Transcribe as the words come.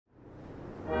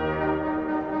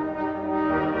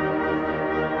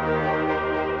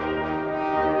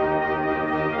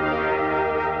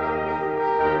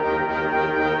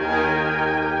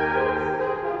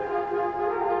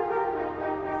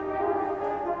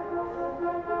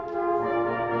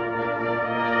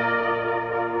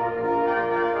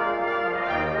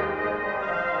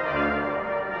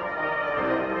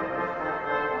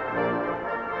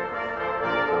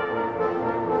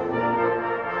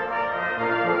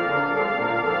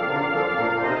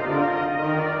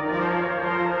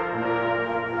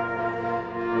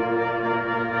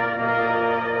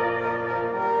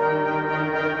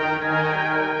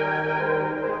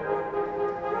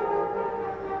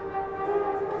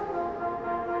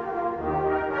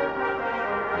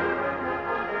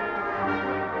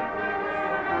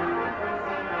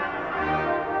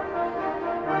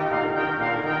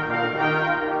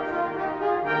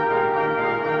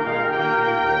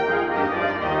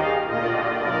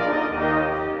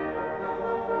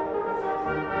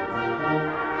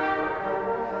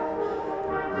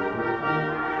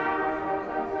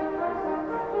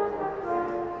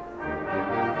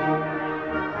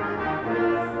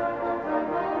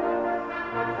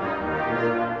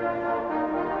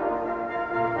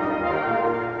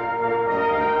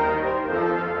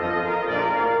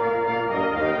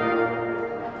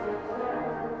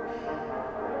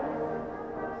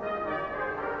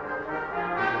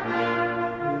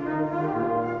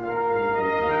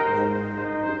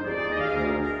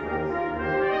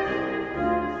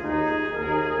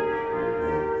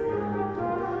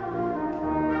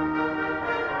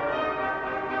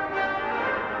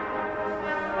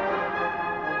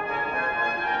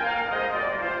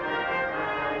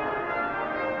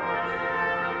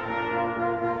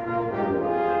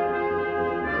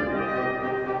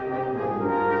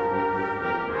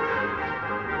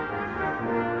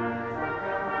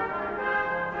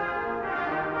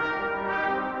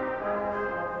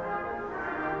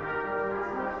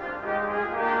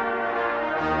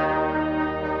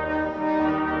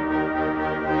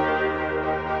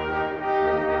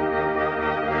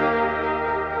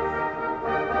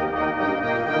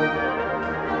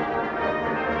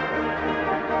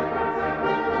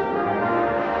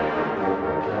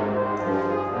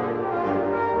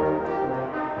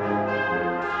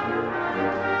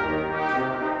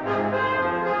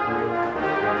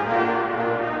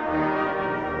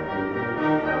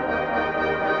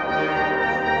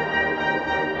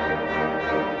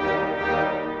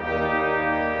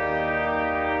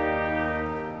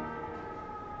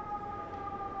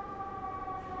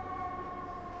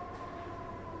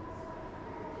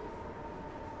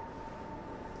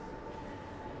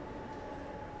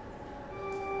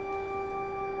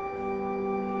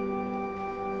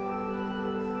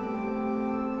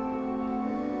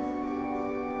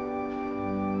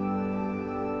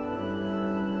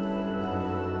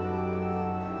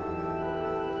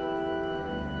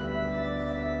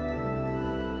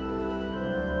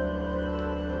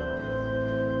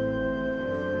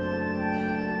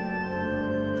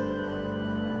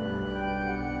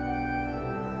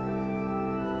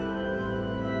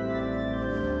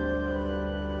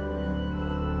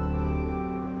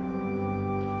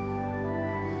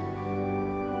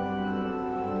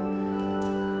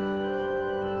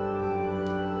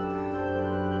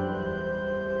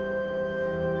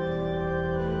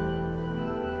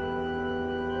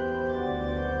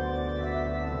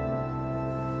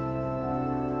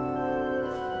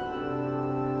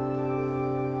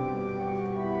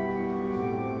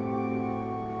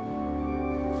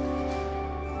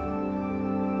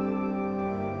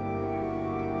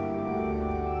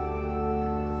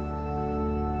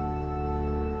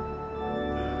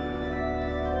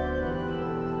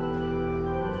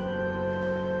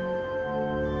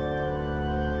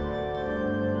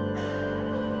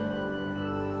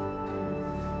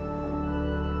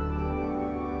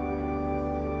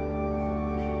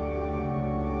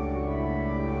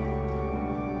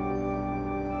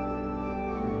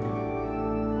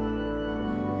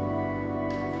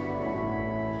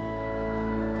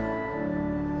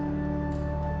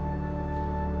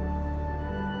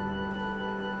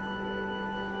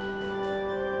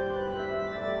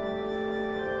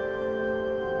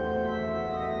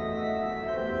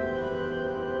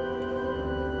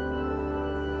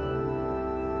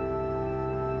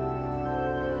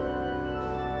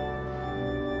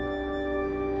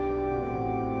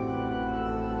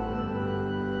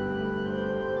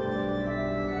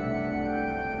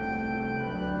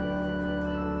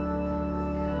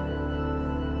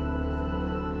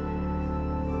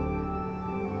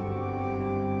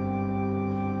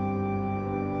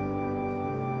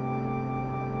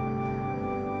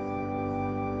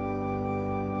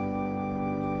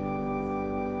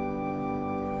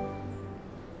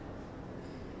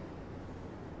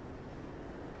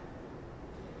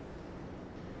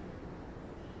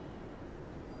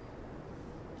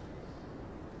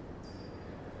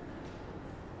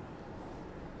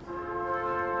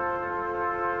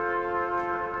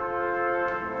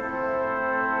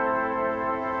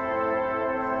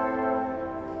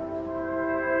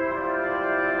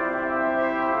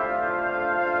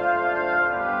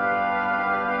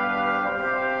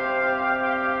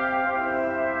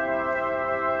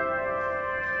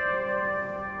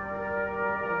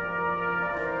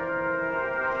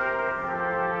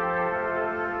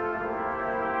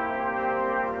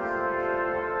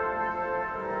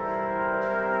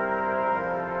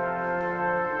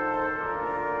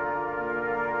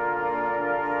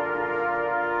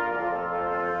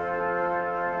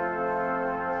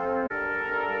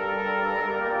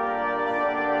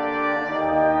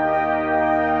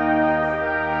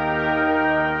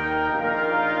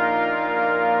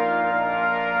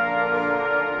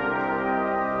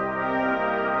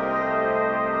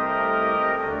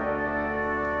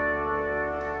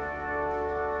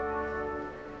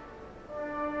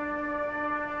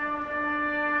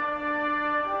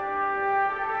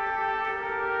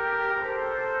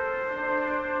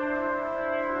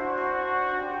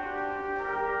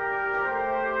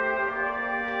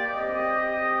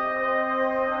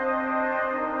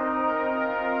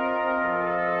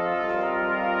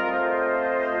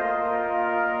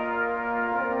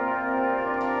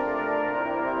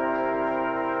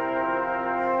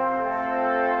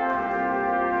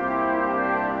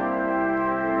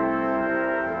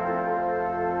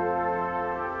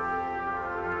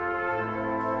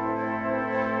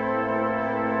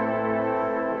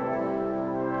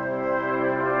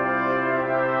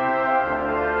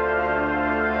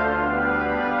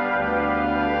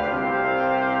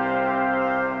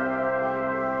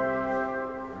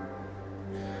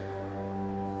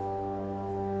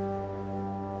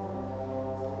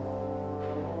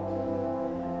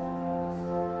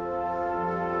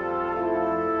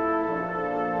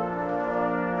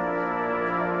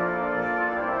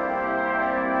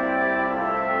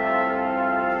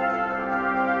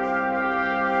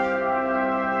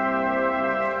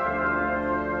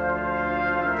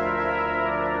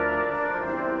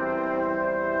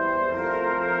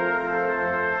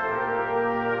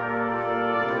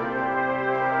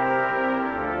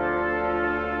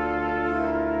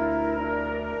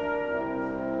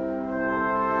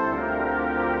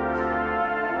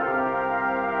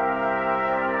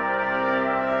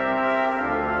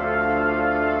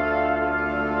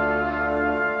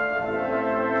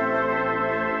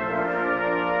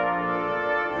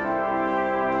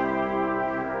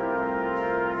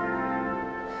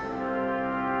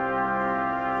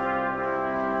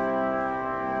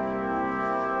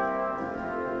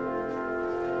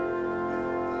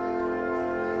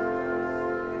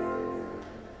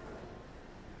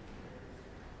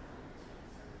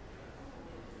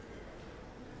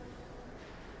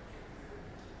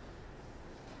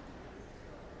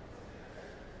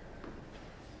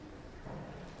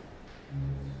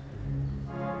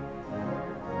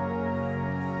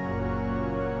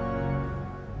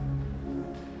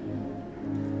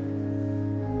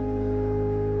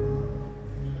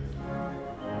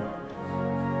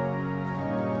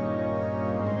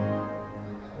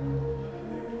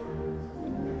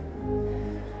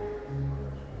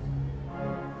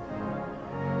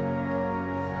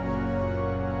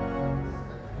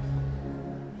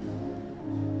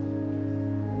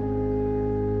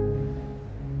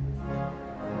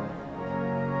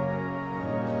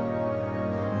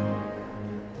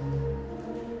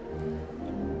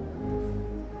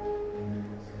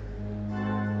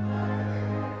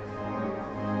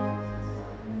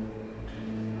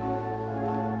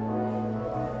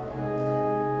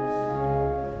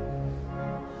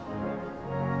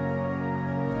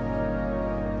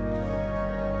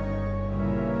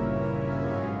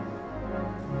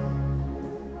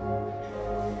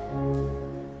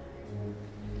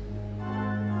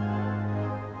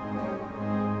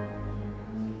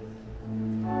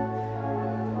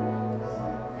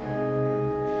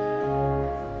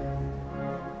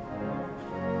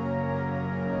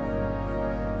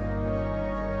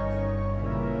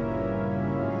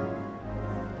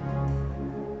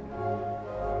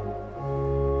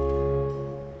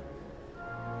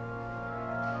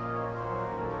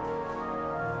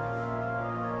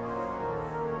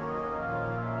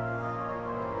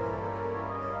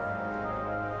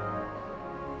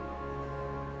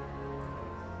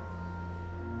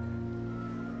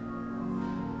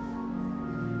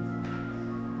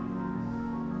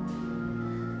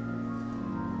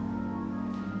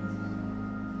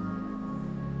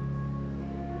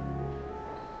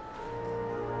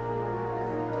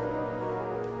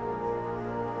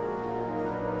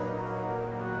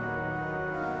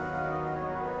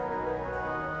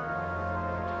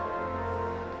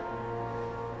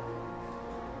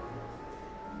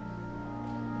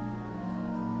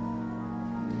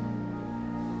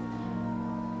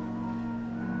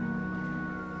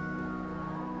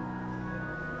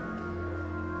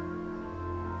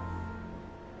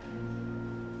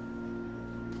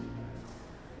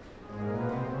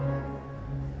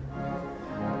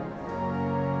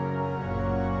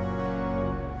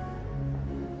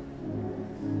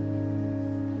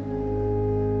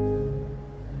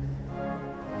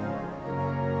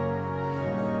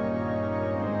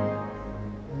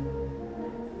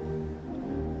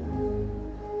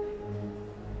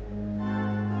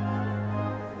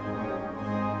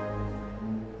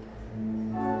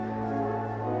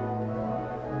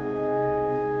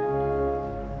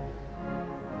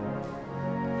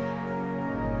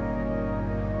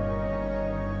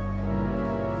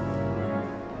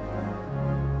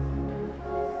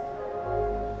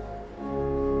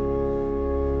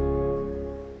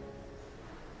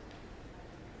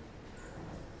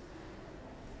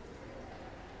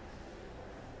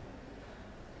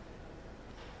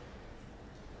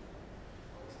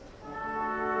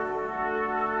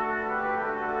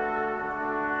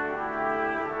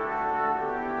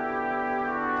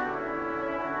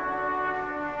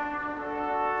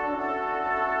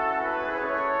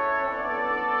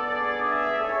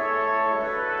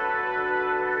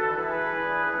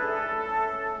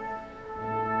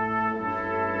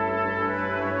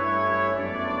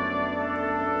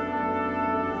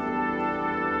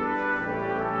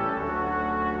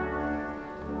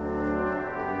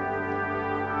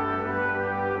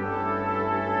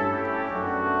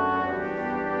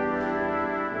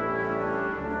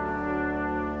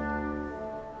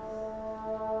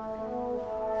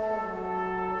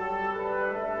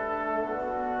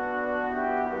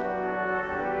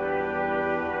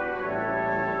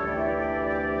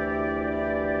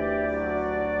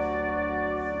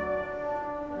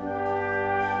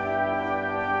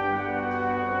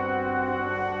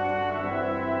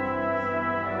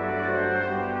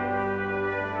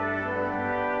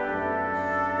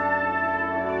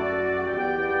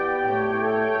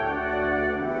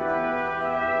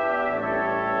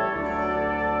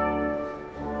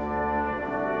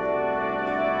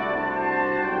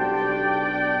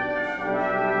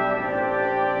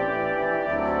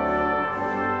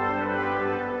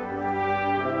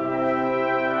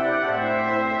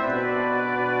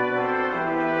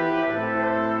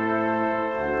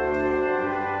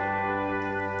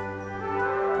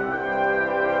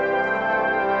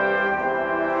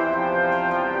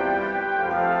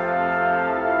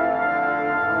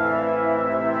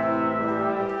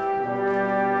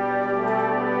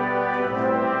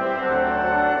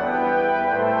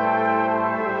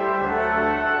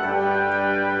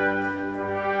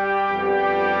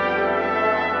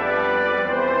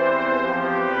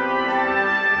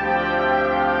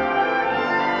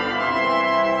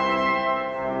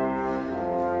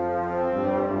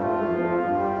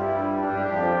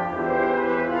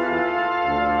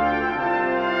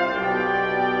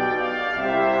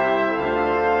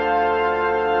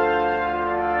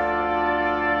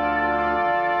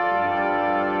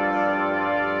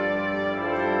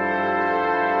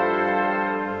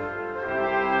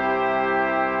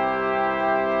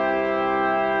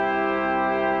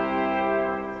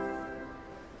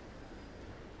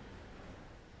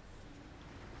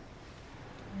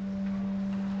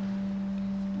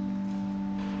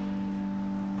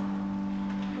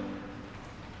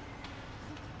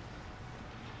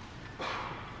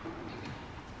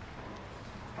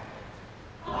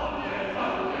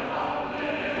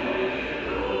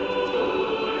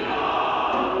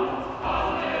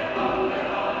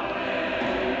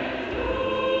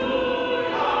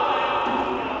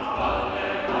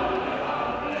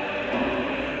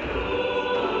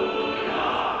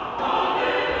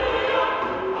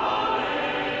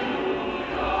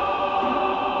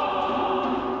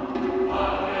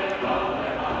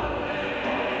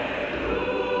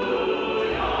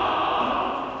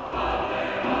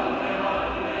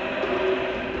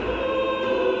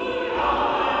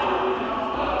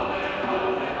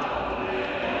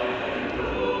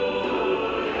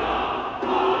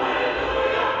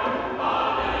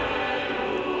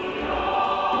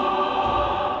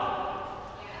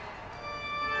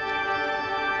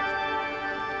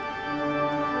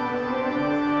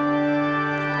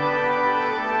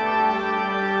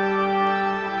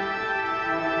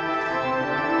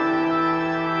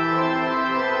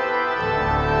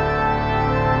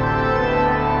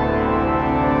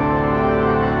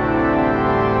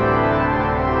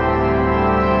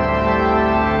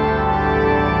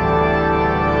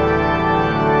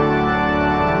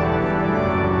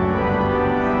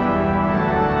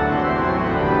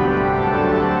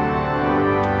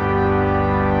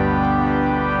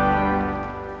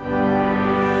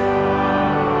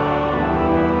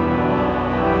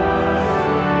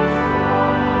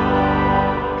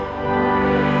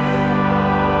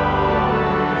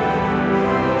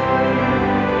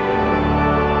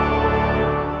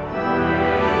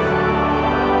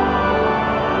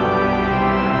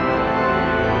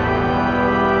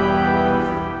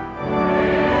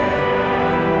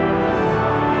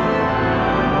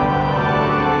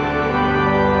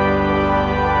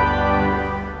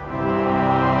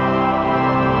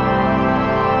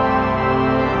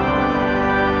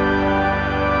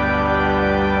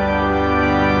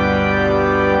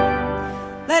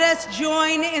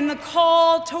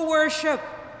to worship.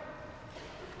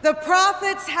 The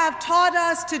prophets have taught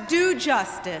us to do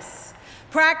justice,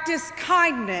 practice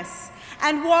kindness,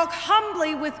 and walk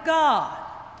humbly with God.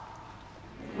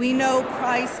 We know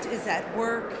Christ is at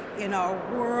work in our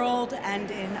world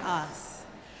and in us.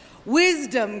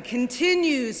 Wisdom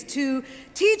continues to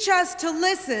teach us to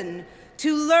listen,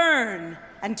 to learn,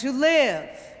 and to live.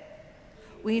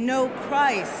 We know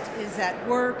Christ is at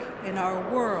work in our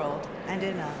world and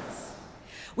in us.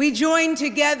 We join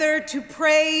together to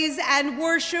praise and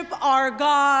worship our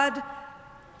God,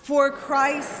 for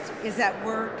Christ is at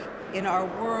work in our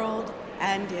world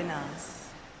and in us.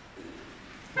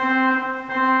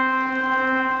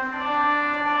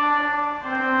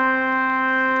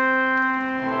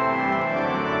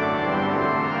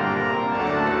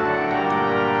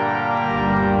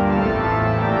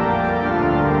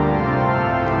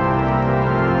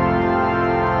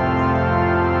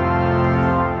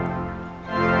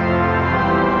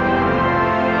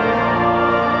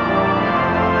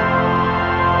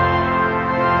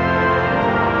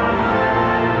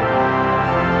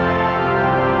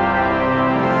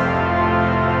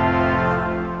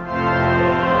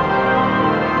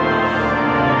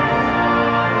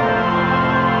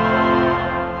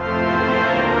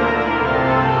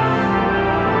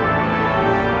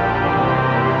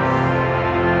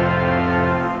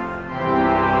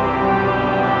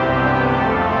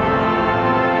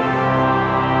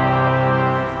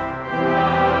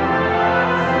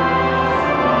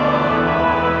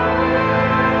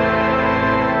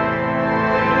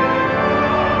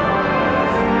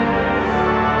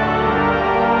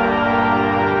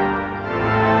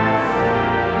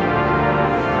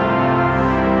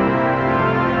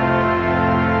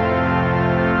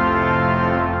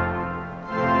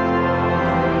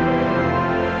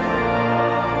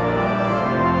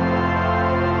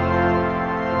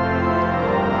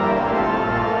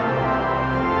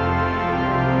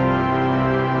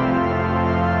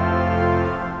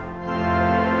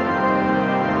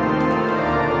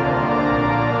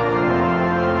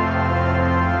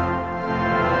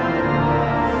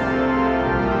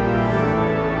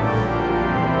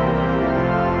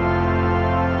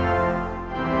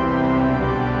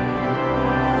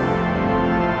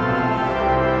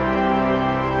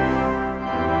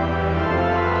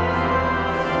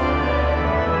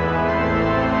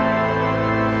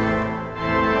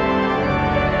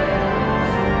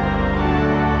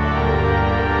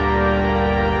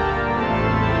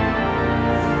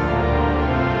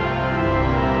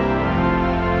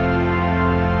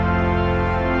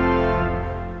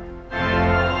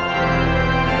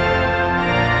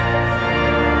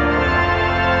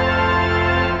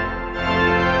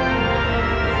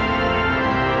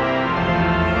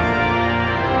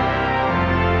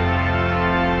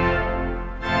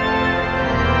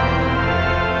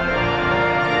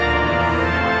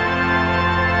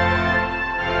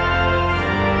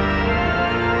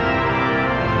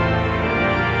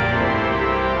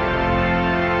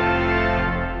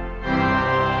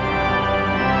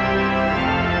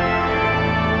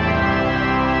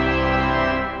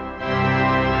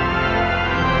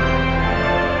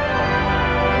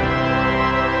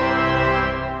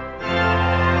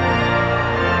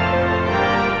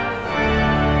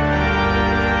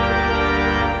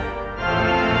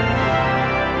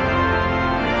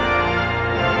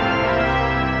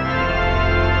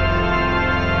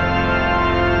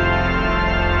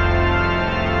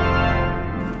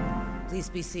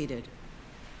 Be seated.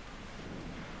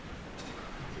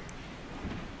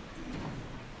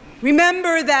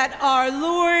 Remember that our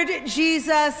Lord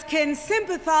Jesus can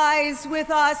sympathize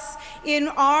with us in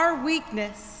our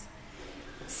weakness,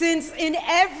 since in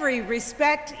every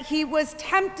respect he was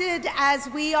tempted as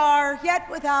we are,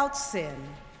 yet without sin.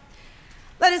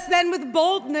 Let us then with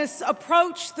boldness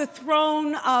approach the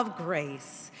throne of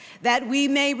grace, that we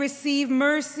may receive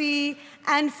mercy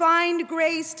and find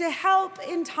grace to help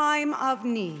in time of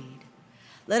need.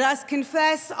 Let us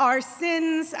confess our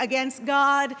sins against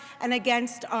God and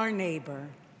against our neighbor.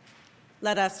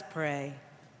 Let us pray.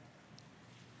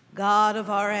 God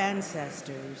of our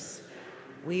ancestors,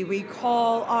 we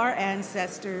recall our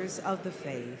ancestors of the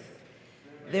faith,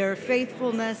 their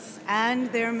faithfulness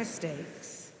and their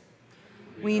mistakes.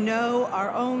 We know our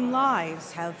own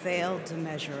lives have failed to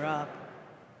measure up.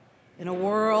 In a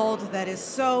world that is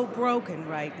so broken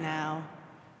right now,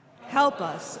 help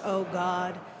us, O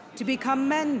God, to become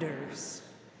menders.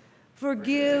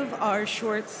 Forgive our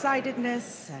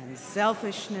short-sightedness and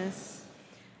selfishness,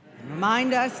 and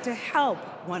remind us to help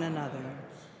one another.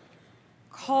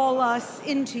 Call us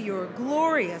into your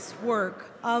glorious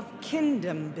work of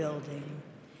kingdom building.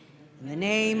 In the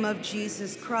name of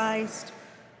Jesus Christ,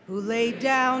 who laid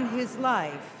down his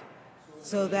life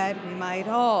so that we might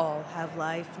all have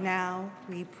life now,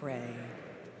 we pray.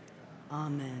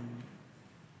 Amen.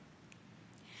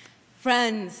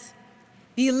 Friends,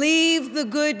 believe the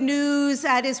good news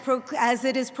as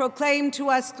it is proclaimed to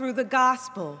us through the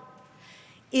gospel.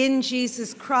 In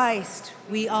Jesus Christ,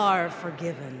 we are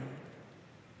forgiven.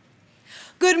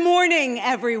 Good morning,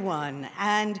 everyone,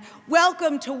 and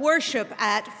welcome to worship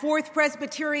at Fourth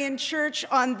Presbyterian Church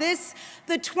on this,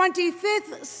 the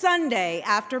 25th Sunday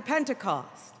after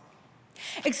Pentecost.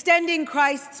 Extending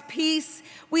Christ's peace,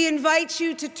 we invite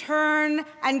you to turn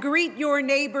and greet your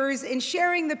neighbors in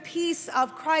sharing the peace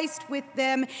of Christ with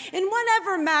them in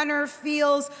whatever manner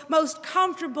feels most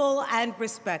comfortable and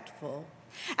respectful.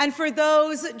 And for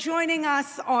those joining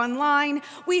us online,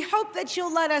 we hope that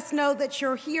you'll let us know that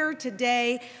you're here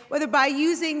today, whether by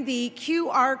using the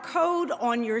QR code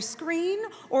on your screen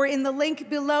or in the link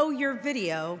below your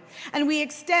video. And we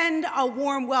extend a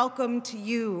warm welcome to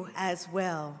you as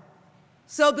well.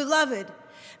 So, beloved,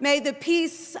 may the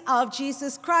peace of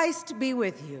Jesus Christ be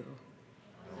with you.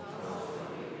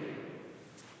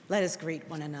 Let us greet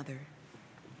one another.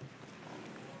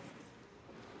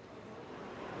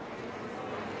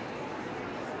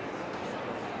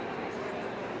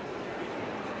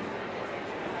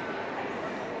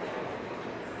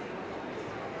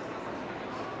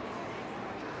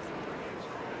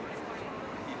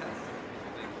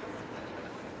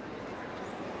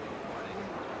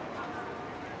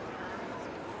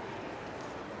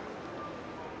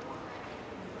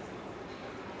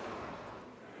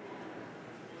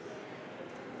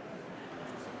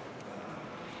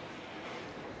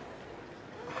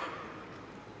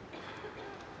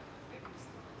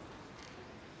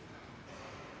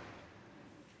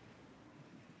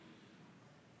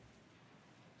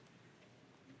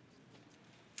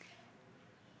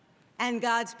 And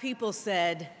God's people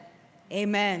said,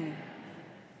 Amen.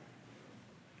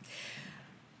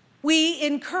 We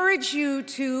encourage you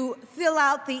to fill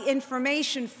out the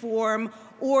information form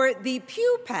or the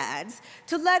pew pads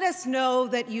to let us know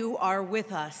that you are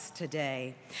with us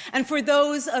today. And for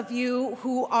those of you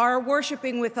who are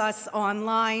worshiping with us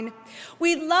online,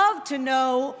 we'd love to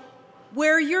know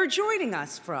where you're joining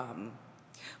us from.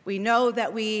 We know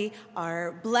that we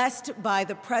are blessed by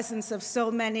the presence of so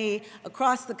many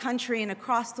across the country and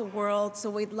across the world,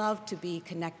 so we'd love to be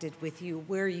connected with you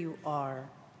where you are.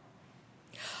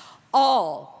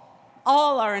 All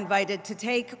are invited to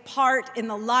take part in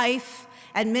the life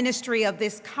and ministry of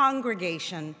this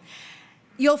congregation.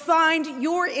 You'll find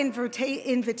your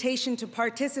invitation to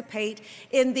participate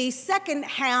in the second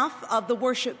half of the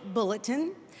worship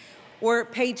bulletin, or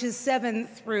pages 7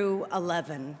 through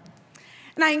 11.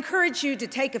 And I encourage you to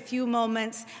take a few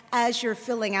moments as you're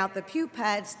filling out the pew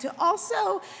pads to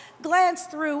also glance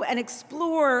through and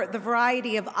explore the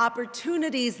variety of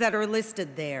opportunities that are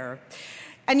listed there.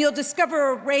 And you'll discover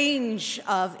a range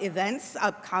of events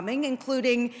upcoming,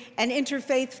 including an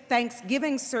interfaith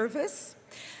Thanksgiving service,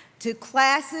 to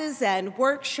classes and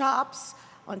workshops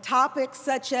on topics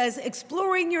such as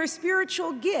exploring your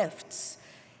spiritual gifts,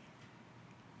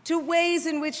 to ways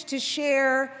in which to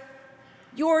share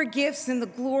your gifts in the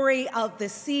glory of the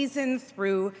season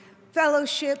through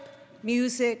fellowship,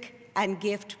 music, and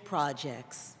gift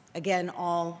projects. Again,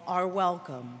 all are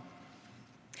welcome.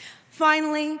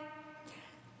 Finally,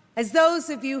 as those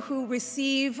of you who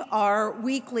receive our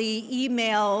weekly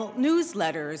email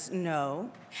newsletters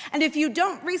know, and if you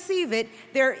don't receive it,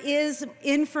 there is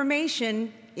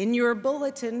information in your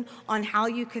bulletin on how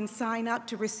you can sign up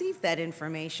to receive that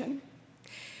information.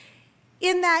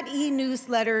 In that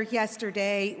e-newsletter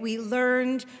yesterday, we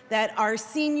learned that our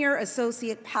senior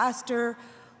associate pastor,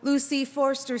 Lucy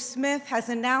Forster Smith, has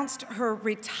announced her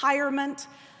retirement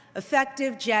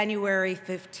effective January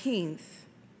 15th.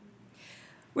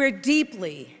 We're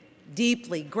deeply,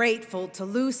 deeply grateful to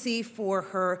Lucy for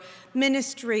her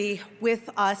ministry with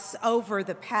us over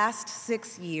the past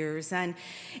 6 years. And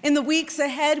in the weeks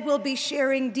ahead, we'll be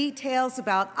sharing details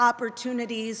about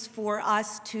opportunities for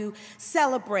us to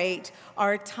celebrate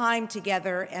our time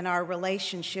together and our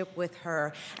relationship with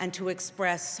her and to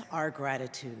express our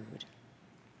gratitude.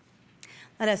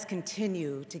 Let us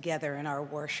continue together in our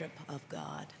worship of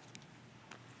God.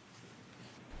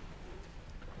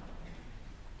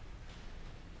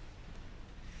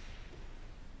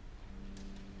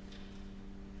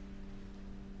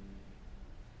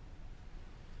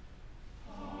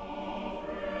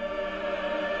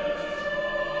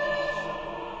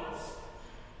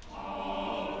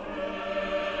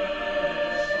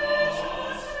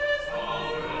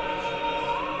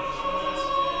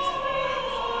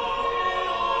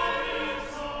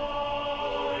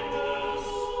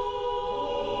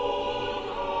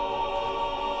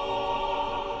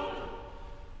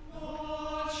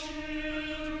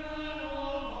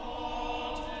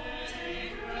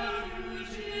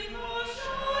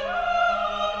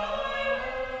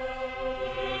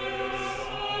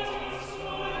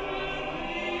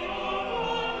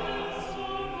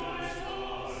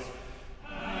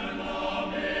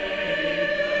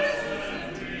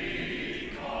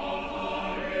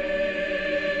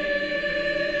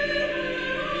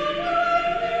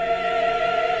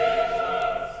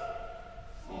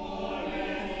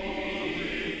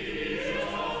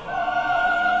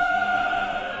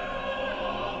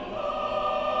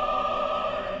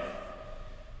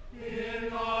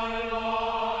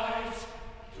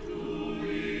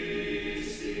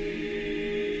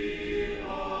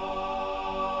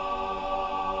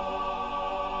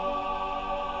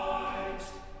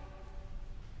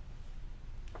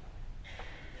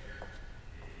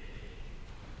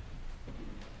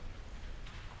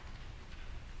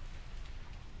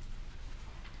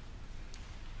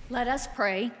 Let us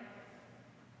pray.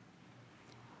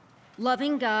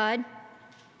 Loving God,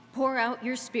 pour out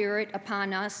your Spirit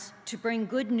upon us to bring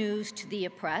good news to the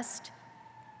oppressed,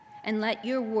 and let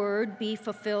your word be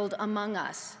fulfilled among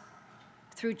us.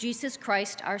 Through Jesus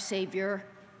Christ, our Savior.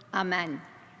 Amen.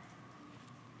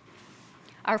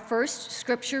 Our first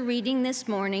scripture reading this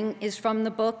morning is from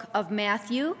the book of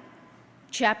Matthew,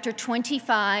 chapter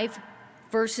 25,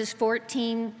 verses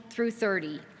 14 through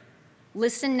 30.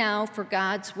 Listen now for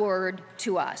God's word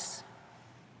to us.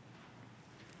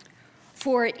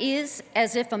 For it is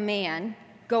as if a man,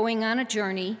 going on a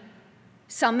journey,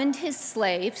 summoned his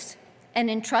slaves and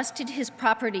entrusted his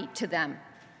property to them.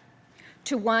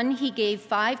 To one he gave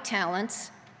 5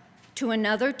 talents, to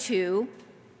another 2,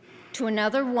 to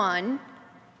another 1,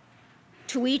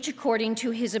 to each according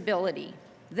to his ability.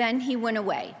 Then he went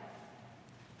away.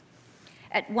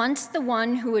 At once the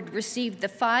one who had received the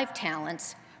 5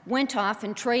 talents went off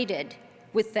and traded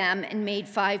with them and made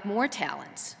 5 more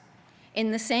talents.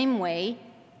 In the same way,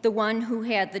 the one who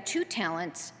had the 2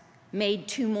 talents made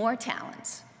 2 more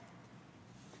talents.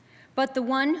 But the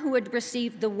one who had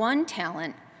received the 1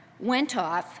 talent went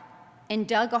off and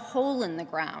dug a hole in the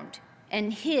ground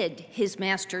and hid his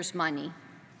master's money.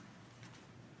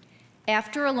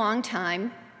 After a long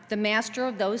time, the master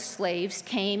of those slaves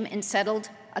came and settled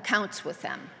accounts with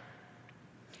them.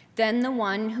 Then the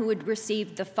one who had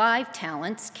received the 5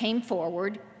 talents came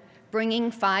forward, bringing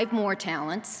 5 more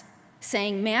talents,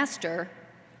 saying, Master,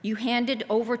 you handed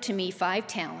over to me 5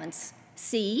 talents.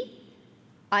 See,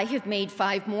 I have made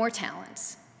 5 more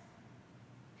talents.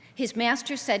 His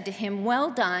master said to him, Well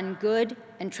done, good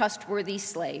and trustworthy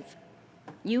slave.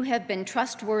 You have been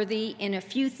trustworthy in a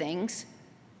few things.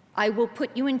 I will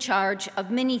put you in charge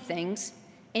of many things.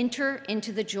 Enter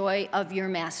into the joy of your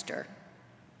master.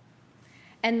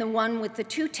 And the one with the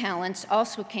 2 talents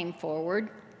also came forward,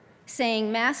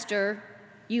 saying, Master,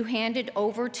 you handed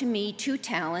over to me 2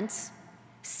 talents.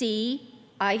 See,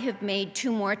 I have made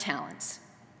 2 more talents.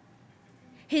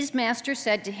 His master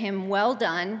said to him, Well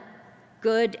done,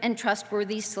 good and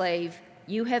trustworthy slave.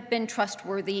 You have been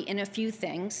trustworthy in a few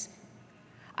things.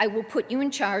 I will put you in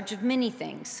charge of many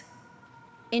things.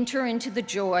 Enter into the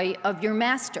joy of your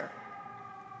master.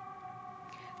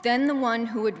 Then the one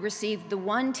who had received the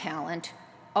 1 talent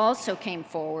also came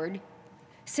forward,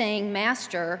 saying,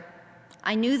 Master,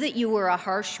 I knew that you were a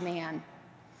harsh man,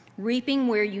 reaping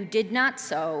where you did not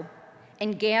sow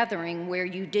and gathering where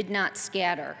you did not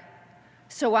scatter.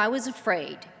 So I was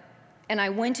afraid, and I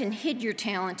went and hid your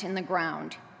talent in the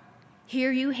ground.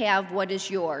 Here you have what is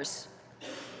yours.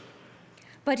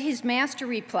 But his master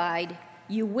replied,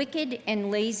 You wicked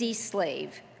and lazy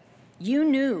slave, you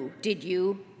knew, did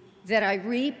you, that I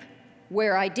reap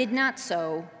where I did not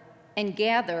sow and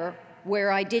gather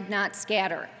where I did not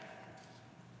scatter?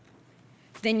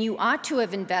 Then you ought to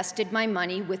have invested my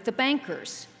money with the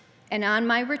bankers, and on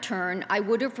my return I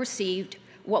would have received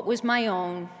what was my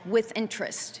own with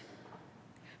interest.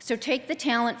 So take the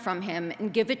talent from him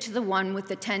and give it to the one with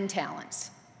the 10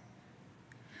 talents.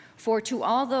 For to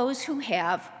all those who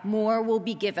have, more will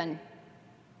be given,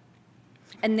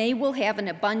 and they will have an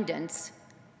abundance,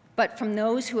 but from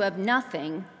those who have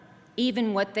nothing,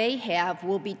 even what they have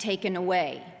will be taken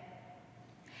away.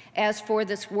 As for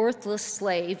this worthless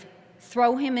slave,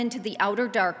 throw him into the outer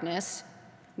darkness,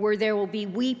 where there will be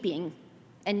weeping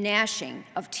and gnashing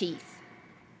of teeth.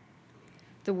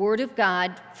 The word of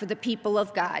God for the people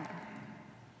of God.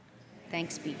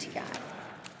 Thanks be to God.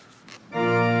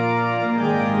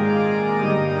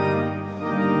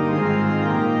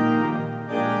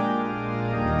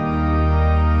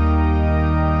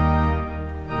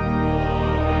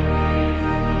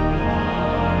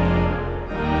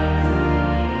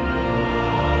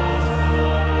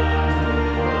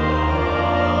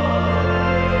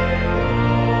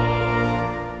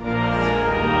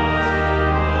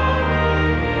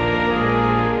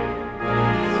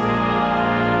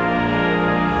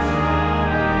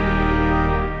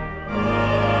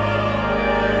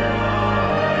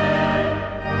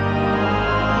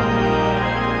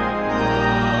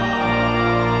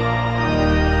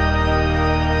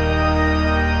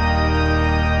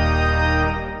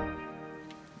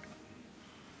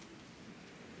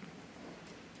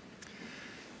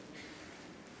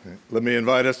 Let me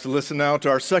invite us to listen now to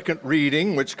our second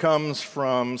reading, which comes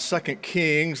from 2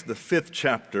 Kings, the 5th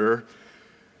chapter,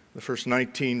 the first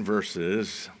 19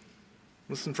 verses.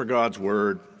 Listen for God's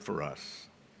word for us.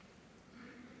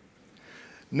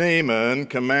 Naaman,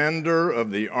 commander of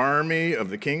the army of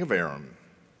the king of Aram,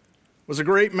 was a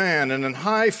great man and in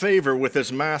high favor with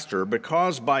his master,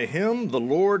 because by him the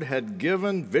Lord had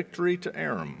given victory to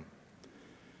Aram.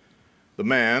 The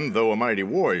man, though a mighty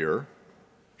warrior,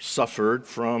 suffered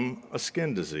from a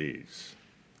skin disease.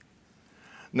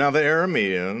 Now the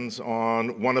Arameans,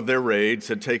 on one of their raids,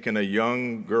 had taken a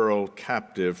young girl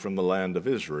captive from the land of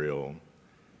Israel,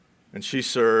 and she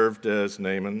served as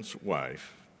Naaman's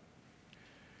wife.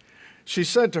 She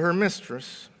said to her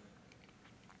mistress,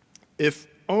 "If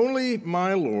only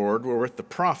my Lord were with the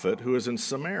prophet who is in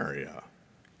Samaria,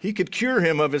 he could cure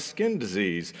him of his skin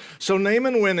disease." So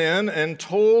Naaman went in and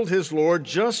told his Lord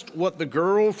just what the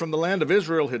girl from the land of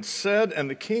Israel had said, and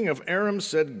the king of Aram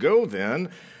said, "Go then,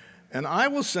 and I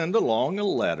will send along a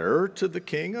letter to the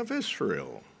king of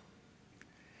Israel."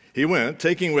 He went,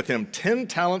 taking with him 10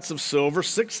 talents of silver,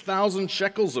 6,000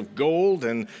 shekels of gold,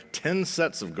 and 10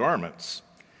 sets of garments.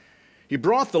 He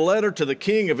brought the letter to the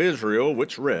king of Israel,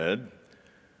 which read,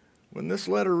 "When this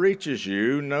letter reaches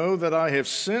you, know that I have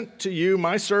sent to you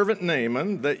my servant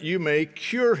Naaman, that you may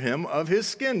cure him of his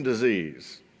skin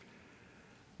disease."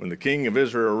 When the king of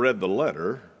Israel read the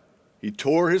letter, he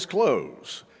tore his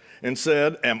clothes and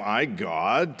said, "Am I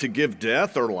God to give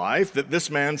death or life, that this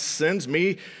man sends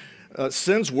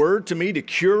word to me to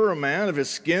cure a man of his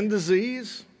skin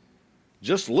disease?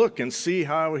 Just look and see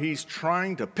how he's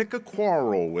trying to pick a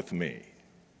quarrel with me."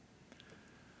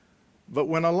 But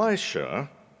when Elisha,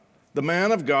 the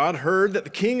man of God, heard that the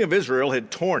king of Israel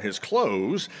had torn his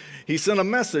clothes, he sent a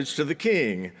message to the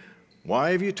king,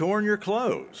 "Why have you torn your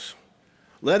clothes?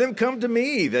 Let him come to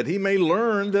me, that he may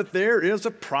learn that there is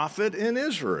a prophet in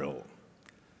Israel."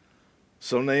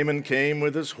 So Naaman came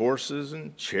with his horses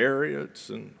and chariots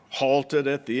and halted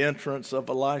at the entrance of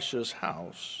Elisha's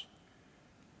house.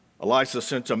 Elisha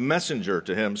sent a messenger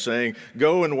to him, saying,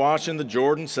 "Go and wash in the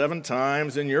Jordan 7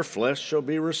 times, and your flesh shall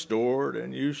be restored,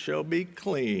 and you shall be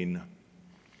clean."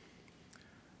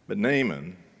 But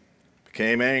Naaman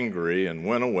became angry and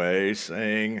went away,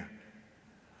 saying,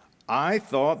 "I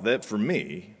thought that for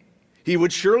me he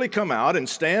would surely come out and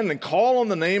stand and call on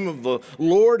the name of the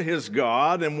Lord his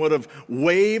God, and would have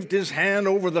waved his hand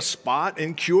over the spot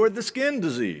and cured the skin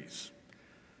disease.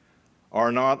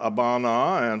 Are not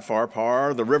Abana and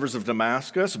Pharpar, the rivers of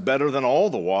Damascus, better than all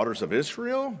the waters of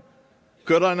Israel?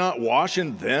 Could I not wash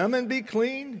in them and be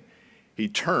clean?" He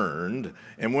turned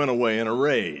and went away in a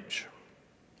rage.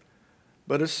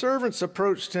 But his servants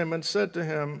approached him and said to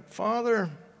him,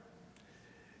 "Father,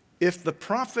 if the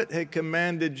prophet had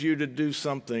commanded you to do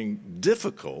something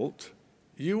difficult,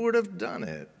 you would have done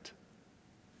it.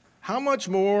 How much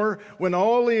more when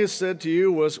all he has said to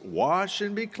you was, 'Wash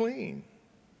and be clean'?"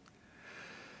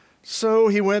 So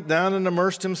he went down and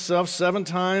immersed himself 7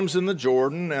 times in the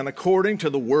Jordan, and according to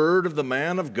the word of the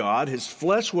man of God, his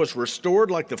flesh was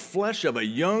restored like the flesh of a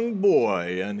young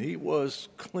boy, and he was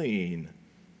clean.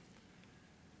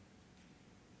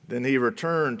 Then he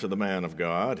returned to the man of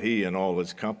God, he and all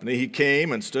his company. He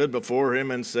came and stood before him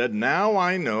and said, "Now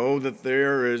I know that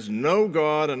there is no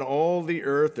God in all the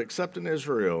earth except in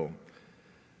Israel.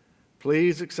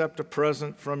 Please accept a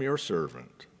present from your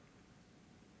servant."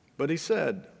 But he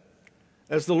said,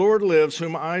 "As the Lord lives,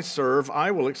 whom I serve,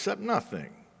 I will accept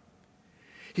nothing."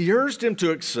 He urged him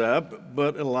to accept,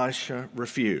 but Elisha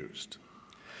refused.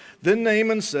 Then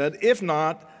Naaman said, "If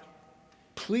not,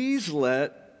 please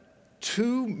let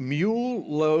 2 mule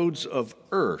loads of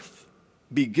earth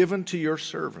be given to your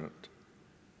servant.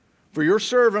 For your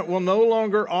servant will no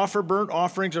longer offer burnt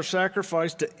offerings or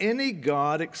sacrifice to any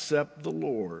god except the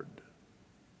Lord.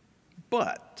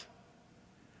 But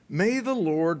may the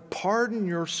Lord pardon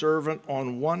your servant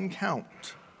on one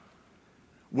count.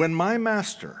 When my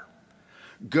master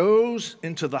goes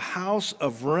into the house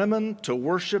of Rimmon to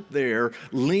worship there,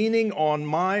 leaning on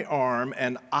my arm,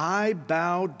 and I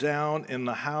bow down in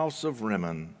the house of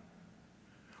Rimmon.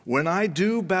 When I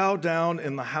do bow down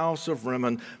in the house of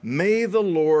Rimmon, may the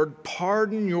Lord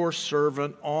pardon your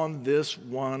servant on this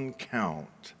one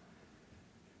count."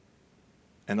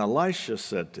 And Elisha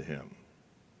said to him,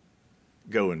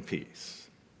 "Go in peace."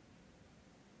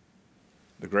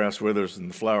 The grass withers and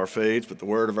the flower fades, but the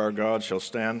word of our God shall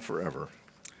stand forever.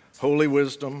 Holy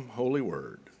wisdom, holy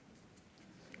word.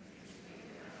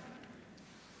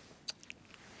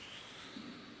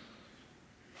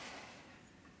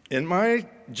 In my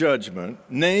judgment,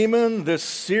 Naaman, the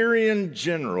Syrian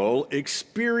general,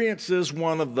 experiences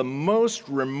one of the most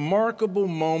remarkable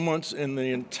moments in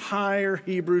the entire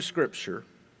Hebrew Scripture.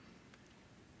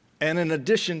 And in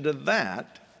addition to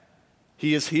that,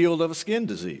 he is healed of a skin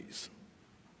disease.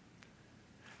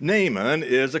 Naaman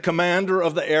is a commander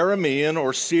of the Aramean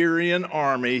or Syrian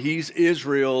army. He's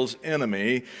Israel's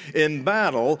enemy. In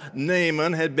battle,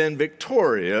 Naaman had been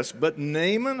victorious, but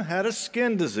Naaman had a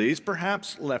skin disease,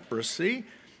 perhaps leprosy.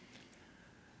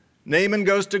 Naaman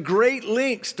goes to great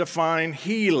lengths to find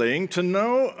healing, to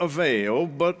no avail,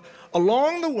 but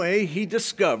along the way he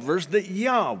discovers that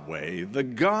Yahweh, the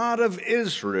God of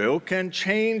Israel, can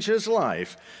change his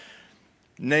life.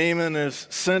 Naaman is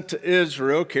sent to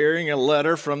Israel carrying a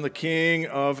letter from the king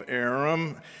of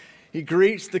Aram. He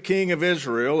greets the king of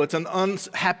Israel. It's an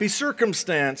unhappy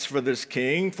circumstance for this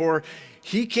king, for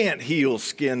he can't heal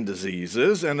skin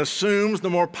diseases, and assumes the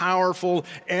more powerful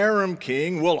Aram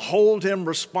king will hold him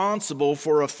responsible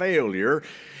for a failure.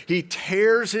 He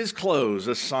tears his clothes,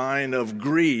 a sign of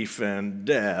grief and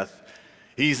death.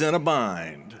 He's in a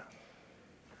bind.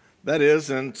 That is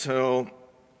until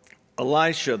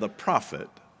Elisha the prophet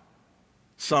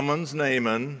summons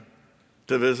Naaman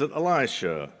to visit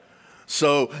Elisha.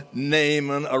 So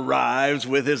Naaman arrives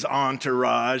with his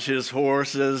entourage, his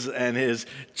horses and his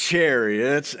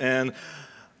chariots, and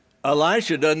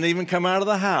Elisha doesn't even come out of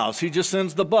the house. He just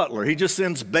sends the butler. He just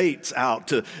sends Bates out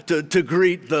to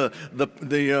greet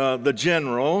the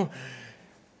general,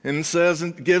 and says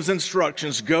and gives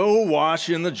instructions, go wash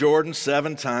in the Jordan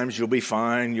 7 times, you'll be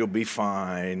fine, you'll be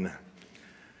fine.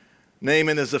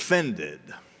 Naaman is offended.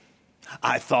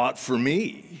 I thought for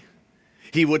me,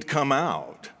 he would come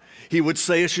out. He would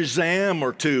say a shazam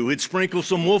or two. He'd sprinkle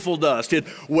some woofle dust. He'd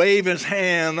wave his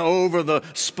hand over the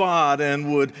spot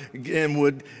and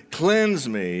would cleanse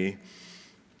me.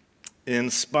 In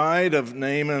spite of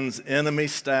Naaman's enemy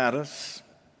status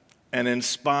and in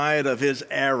spite of his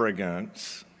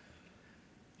arrogance,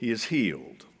 he is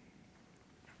healed.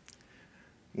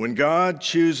 When God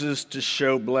chooses to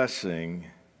show blessing,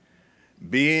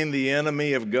 being the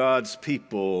enemy of God's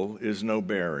people is no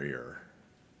barrier.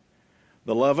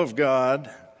 The love of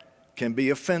God can be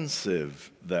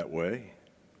offensive that way.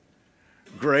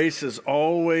 Grace is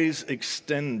always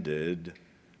extended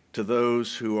to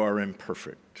those who are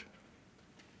imperfect.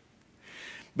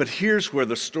 But here's where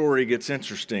the story gets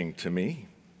interesting to me.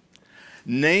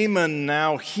 Naaman,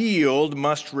 now healed,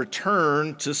 must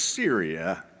return to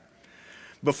Syria.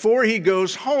 Before he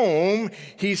goes home,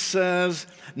 he says,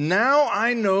 now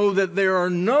I know that there are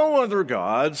no other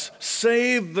gods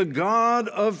save the God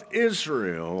of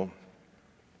Israel.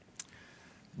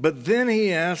 But then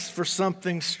he asked for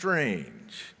something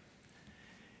strange.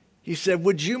 He said,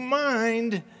 would you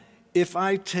mind if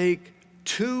I take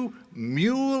 2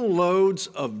 mule loads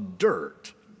of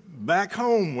dirt back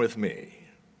home with me?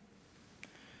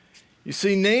 You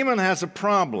see, Naaman has a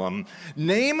problem.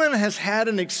 Naaman has had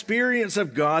an experience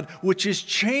of God which has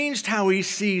changed how he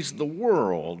sees the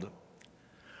world.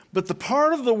 But the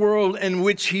part of the world in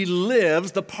which he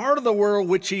lives, the part of the world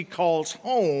which he calls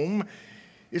home,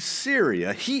 is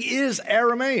Syria. He is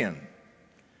Aramaean.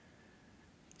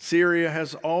 Syria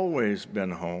has always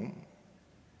been home.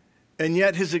 And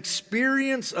yet his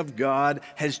experience of God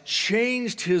has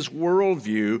changed his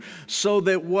worldview so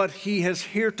that what he has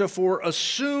heretofore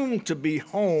assumed to be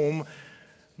home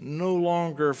no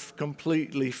longer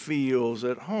completely feels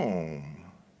at home.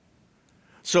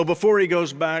 So before he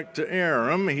goes back to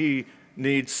Aram, he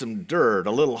needs some dirt,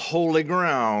 a little holy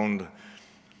ground.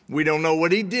 We don't know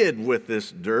what he did with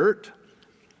this dirt.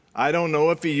 I don't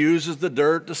know if he uses the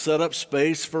dirt to set up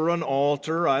space for an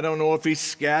altar. I don't know if he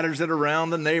scatters it around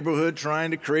the neighborhood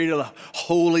trying to create a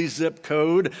holy zip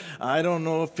code. I don't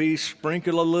know if he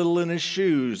sprinkled a little in his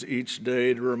shoes each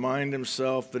day to remind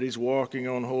himself that he's walking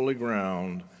on holy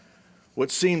ground.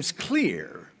 What seems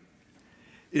clear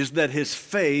is that his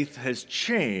faith has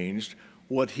changed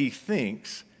what he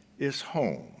thinks is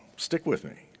home. Stick with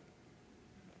me.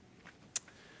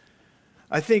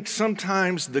 I think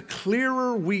sometimes the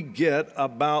clearer we get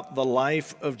about the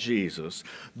life of Jesus,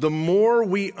 the more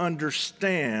we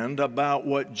understand about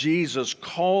what Jesus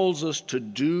calls us to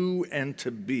do and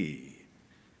to be,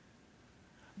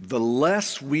 the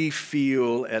less we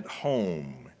feel at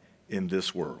home in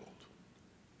this world.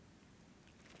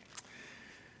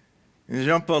 In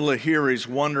Jhumpa Lahiri's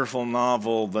wonderful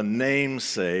novel, The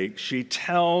Namesake, she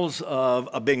tells of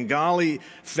a Bengali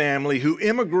family who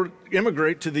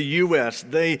immigrate to the U.S.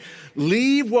 They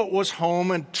leave what was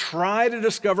home and try to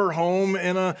discover home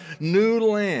in a new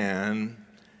land.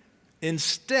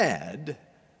 Instead,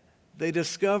 they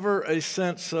discover a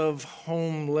sense of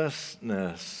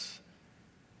homelessness,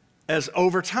 as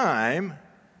over time,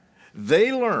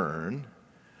 they learn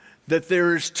that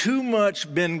there is too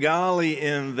much Bengali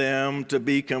in them to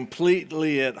be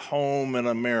completely at home in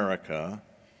America.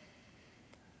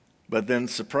 But then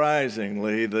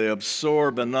surprisingly, they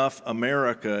absorb enough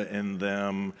America in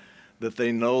them that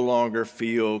they no longer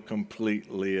feel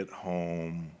completely at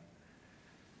home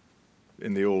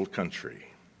in the old country.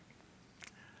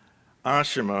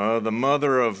 Ashima, the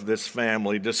mother of this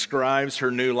family, describes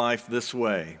her new life this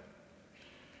way.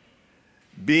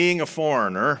 Being a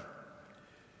foreigner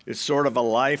is sort of a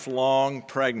lifelong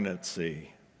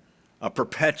pregnancy, a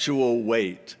perpetual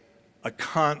weight, a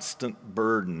constant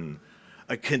burden,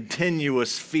 a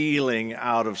continuous feeling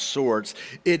out of sorts.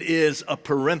 It is a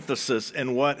parenthesis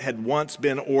in what had once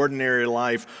been ordinary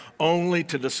life, only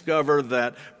to discover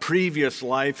that previous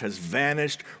life has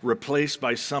vanished, replaced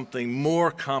by something more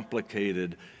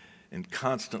complicated and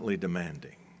constantly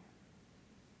demanding.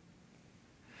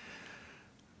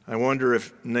 I wonder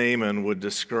if Naaman would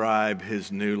describe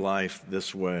his new life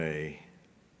this way.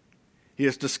 He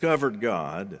has discovered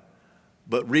God,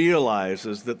 but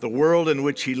realizes that the world in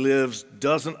which he lives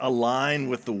doesn't align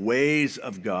with the ways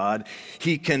of God.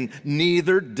 He can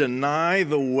neither deny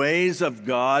the ways of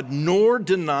God nor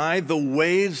deny the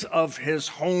ways of his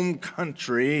home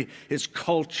country, his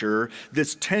culture.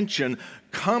 This tension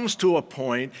comes to a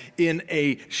point in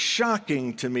a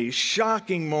shocking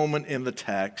moment in the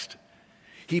text.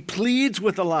 He pleads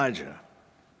with Elijah,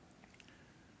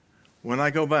 "When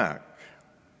I go back,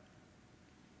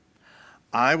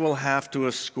 I will have to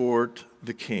escort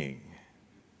the king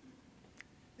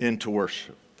into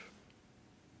worship.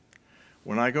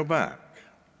 When I go back,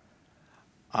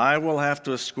 I will have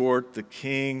to escort the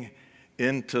king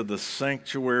into the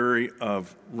sanctuary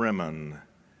of Rimmon,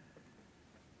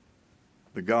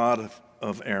 the god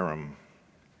of Aram.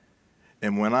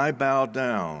 And when I bow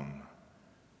down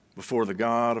before the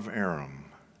god of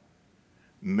Aram,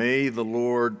 may the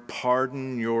Lord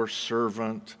pardon your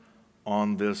servant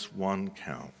on this one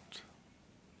count."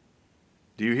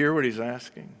 Do you hear what he's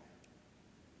asking?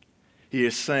 He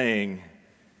is saying,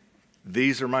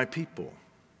 these are my people.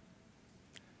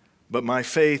 But my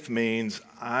faith means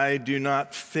I do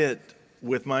not fit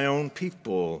with my own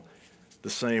people the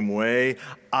same way.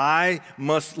 I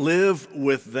must live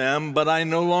with them, but I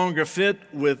no longer fit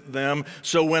with them.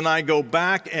 So when I go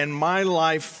back and my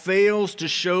life fails to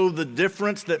show the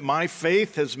difference that my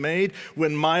faith has made,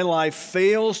 when my life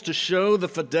fails to show the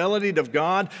fidelity of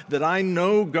God that I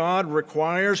know God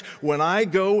requires, when I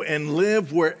go and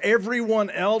live where everyone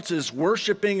else is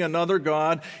worshiping another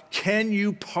God, can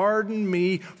you pardon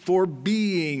me for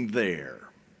being there?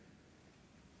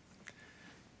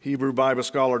 Hebrew Bible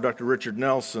scholar Dr. Richard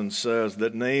Nelson says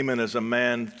that Naaman is a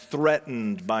man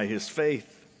threatened by his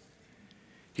faith.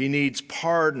 He needs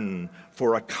pardon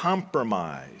for a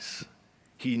compromise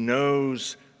he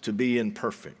knows to be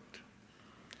imperfect.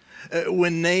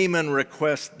 When Naaman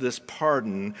requests this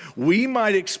pardon, we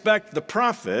might expect the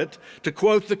prophet to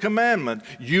quote the commandment,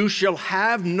 "You shall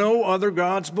have no other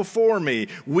gods before me."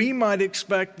 We might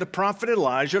expect the prophet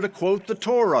Elijah to quote the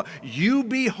Torah, "You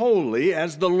be holy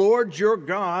as the Lord your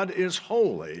God is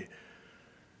holy."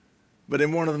 But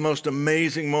in one of the most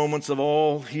amazing moments of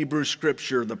all Hebrew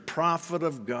Scripture, the prophet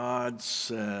of God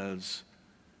says,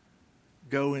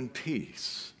 "Go in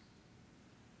peace.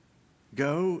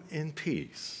 Go in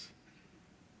peace."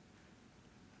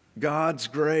 God's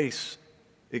grace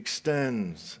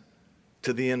extends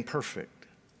to the imperfect.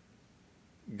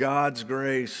 God's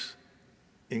grace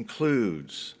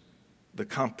includes the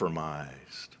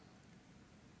compromised.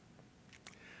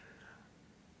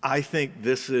 I think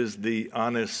this is the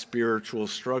honest spiritual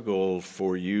struggle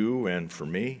for you and for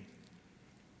me.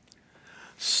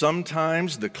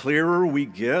 Sometimes the clearer we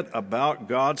get about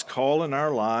God's call in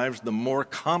our lives, the more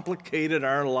complicated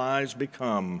our lives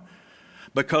become,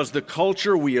 because the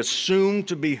culture we assume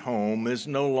to be home is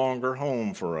no longer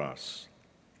home for us.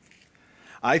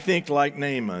 I think, like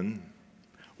Naaman,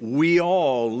 we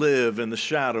all live in the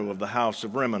shadow of the house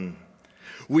of Rimmon.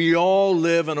 We all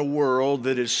live in a world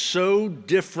that is so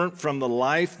different from the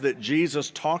life that Jesus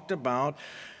talked about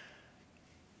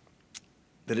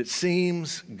that it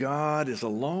seems God is a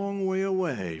long way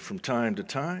away from time to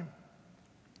time.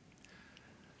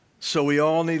 So we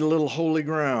all need a little holy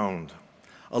ground,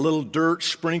 a little dirt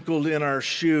sprinkled in our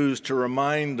shoes to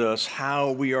remind us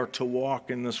how we are to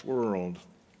walk in this world.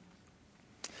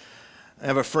 I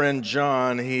have a friend,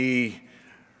 John. He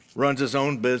runs his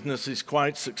own business. He's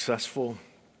quite successful.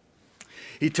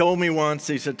 He told me once,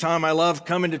 he said, "Tom, I love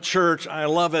coming to church. I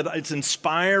love it. It's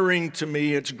inspiring to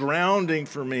me. It's grounding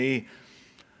for me.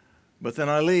 But then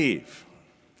I leave.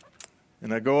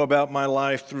 And I go about my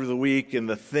life through the week, and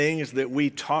the things that we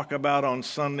talk about on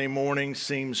Sunday morning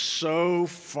seem so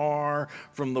far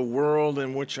from the world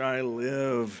in which I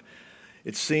live.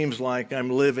 It seems like I'm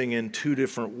living in two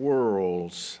different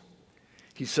worlds."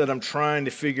 He said, "I'm trying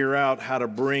to figure out how to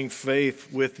bring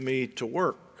faith with me to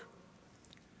work."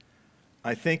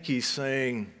 I think he's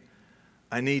saying,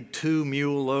 I need 2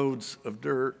 mule loads of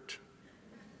dirt.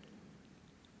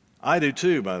 I do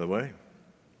too, by the way.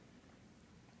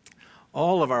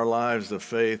 All of our lives of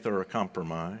faith are a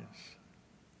compromise.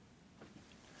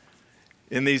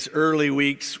 in these early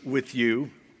weeks with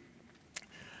you.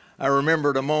 I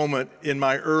remembered a moment in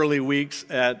my early weeks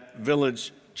at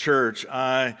Village Church.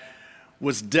 I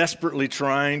was desperately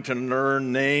trying to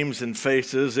learn names and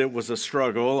faces. It was a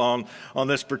struggle. On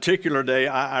this particular day,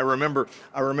 I remember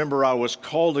I was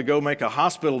called to go make a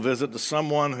hospital visit to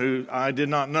someone who I did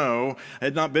not know,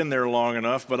 had not been there long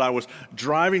enough, but I was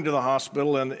driving to the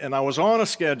hospital, and I was on a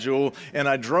schedule, and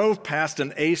I drove past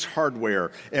an Ace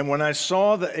Hardware. And when I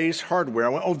saw the Ace Hardware, I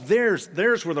went, oh,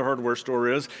 there's where the hardware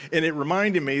store is. And it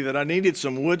reminded me that I needed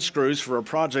some wood screws for a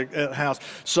project at the house.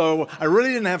 So I really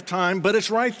didn't have time, but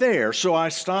it's right there. So I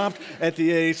stopped at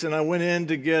the Ace, and I went in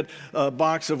to get a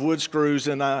box of wood screws,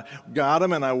 and I got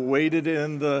them, and I waited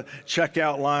in the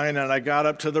checkout line, and I got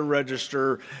up to the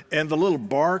register, and the little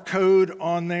barcode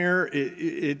on there,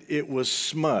 it was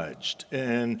smudged,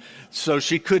 and so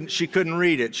she couldn't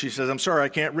read it. She says, "I'm sorry, I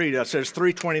can't read it." I said, "It's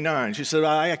 $3.29. She said,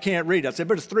 I can't read it." I said,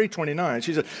 "But it's $3.29.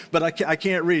 She said, "But I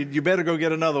can't read. You better go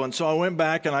get another one." So I went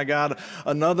back, and I got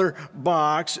another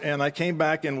box, and I came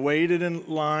back and waited in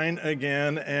line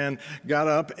again, and got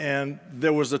up, and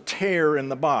there was a tear in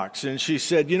the box. And she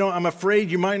said, "I'm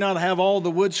afraid you might not have all the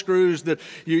wood screws that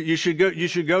you should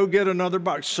go get another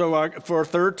box." So for a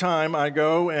third time, I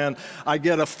go and I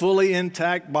get a fully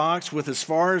intact box with, as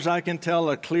far as I can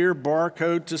tell, a clear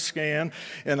barcode to scan.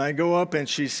 And I go up, and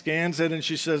she scans it, and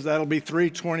she says, "That'll be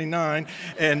 $3.29.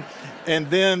 And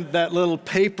then that little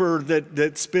paper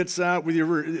that spits out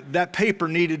with that paper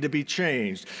needed to be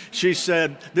changed. She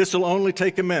said, "This will only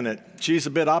take a minute." She's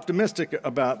a bit optimistic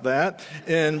about that,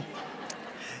 and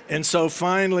so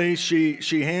finally she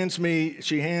hands me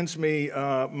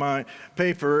my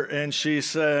paper, and she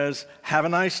says, "Have a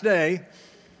nice day."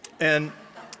 And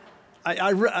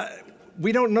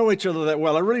we don't know each other that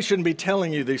well. I really shouldn't be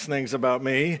telling you these things about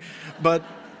me, but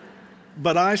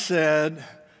I said,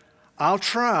 "I'll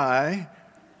try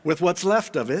with what's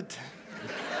left of it."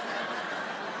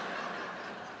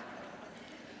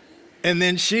 And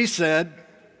then she said,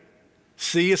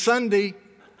 "See you Sunday."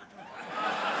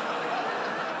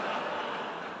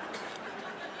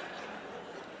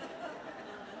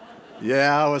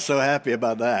 Yeah, I was so happy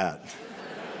about that.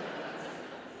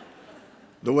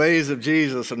 The ways of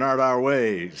Jesus are not our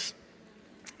ways.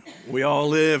 We all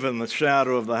live in the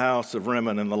shadow of the house of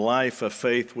Rimmon, and the life of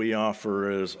faith we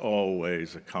offer is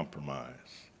always a compromise.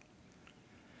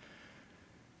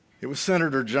 It was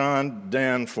Senator John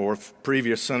Danforth,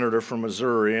 previous senator from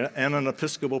Missouri, and an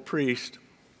Episcopal priest.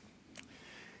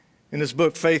 In his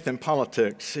book, Faith and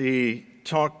Politics, he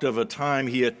talked of a time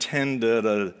he attended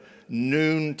a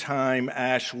noontime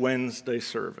Ash Wednesday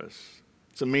service.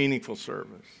 It's a meaningful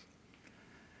service.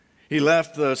 He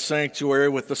left the sanctuary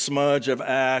with the smudge of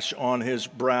ash on his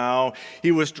brow.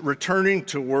 He was returning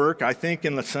to work, I think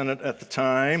in the Senate at the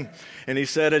time, and he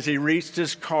said as he reached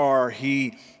his car,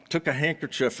 he took a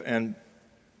handkerchief and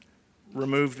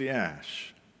removed the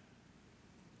ash.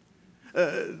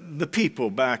 The people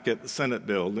back at the Senate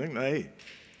building, they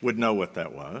would know what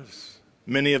that was.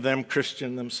 Many of them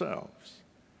Christian themselves.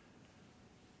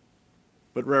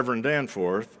 But Reverend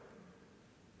Danforth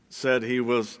said he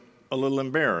was a little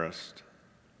embarrassed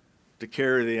to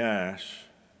carry the ash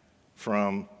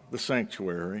from the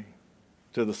sanctuary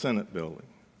to the Senate building.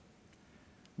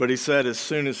 But he said as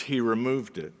soon as he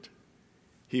removed it,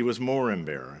 he was more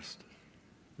embarrassed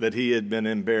that he had been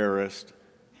embarrassed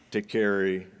to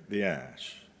carry the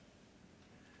ash.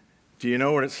 Do you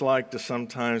know what it's like to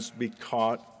sometimes be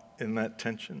caught in that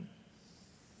tension?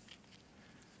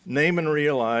 Naaman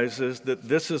realizes that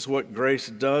this is what grace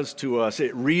does to us.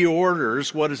 It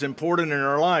reorders what is important in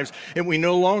our lives, and we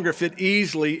no longer fit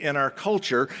easily in our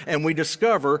culture, and we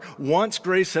discover once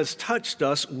grace has touched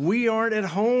us, we aren't at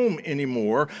home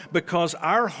anymore because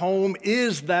our home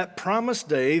is that promised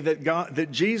day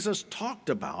that Jesus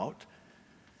talked about,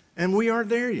 and we aren't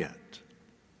there yet.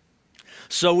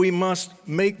 So we must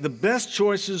make the best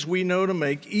choices we know to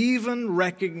make, even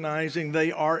recognizing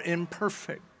they are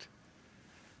imperfect.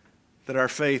 That our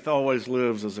faith always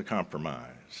lives as a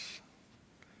compromise.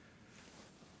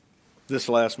 This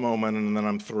last moment, and then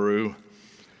I'm through.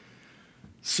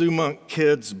 Sue Monk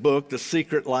Kidd's book, The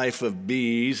Secret Life of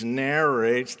Bees,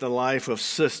 narrates the life of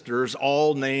sisters,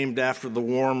 all named after the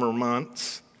warmer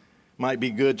months. Might be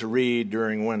good to read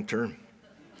during winter.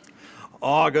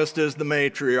 August is the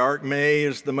matriarch, May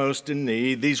is the most in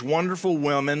need. These wonderful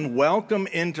women welcome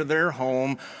into their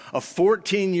home a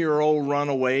 14-year-old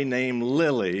runaway named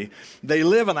Lily. They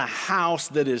live in a house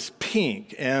that is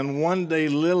pink, and one day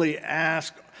Lily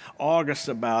asked August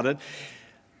about it.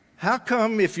 "How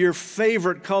come if your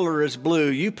favorite color is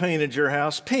blue, you painted your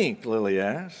house pink?" Lily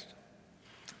asked.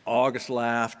 August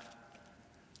laughed.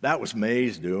 That was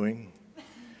May's doing.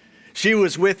 She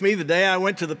was with me the day I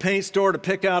went to the paint store to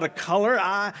pick out a color.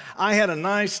 I had a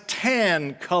nice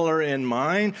tan color in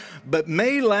mind, but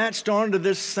May latched onto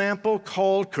this sample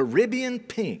called Caribbean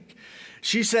Pink.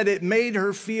 She said it made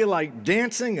her feel like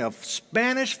dancing a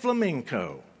Spanish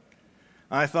flamenco.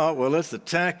 I thought, well, it's the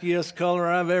tackiest color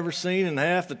I've ever seen, and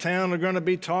half the town are going to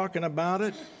be talking about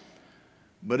it.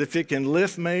 But if it can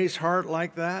lift May's heart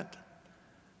like that,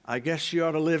 I guess she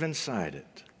ought to live inside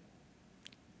it.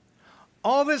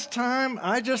 All this time,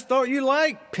 I just thought you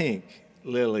liked pink,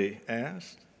 Lily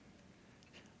asked.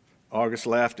 August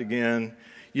laughed again.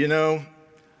 You know,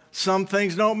 some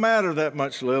things don't matter that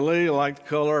much, Lily, like the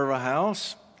color of a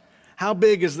house. How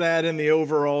big is that in the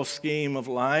overall scheme of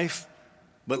life?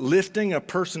 But lifting a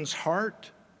person's heart,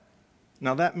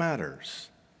 now that matters.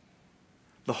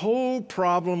 The whole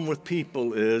problem with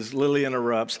people is, Lily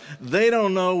interrupts, they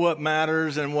don't know what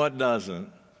matters and what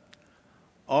doesn't.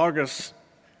 August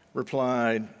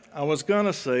replied, I was going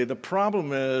to say the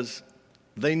problem is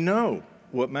they know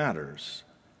what matters,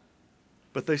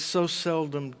 but they so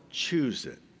seldom choose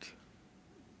it.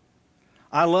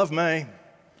 I love May,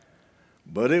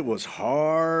 but it was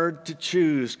hard to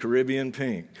choose Caribbean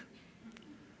Pink.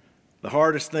 The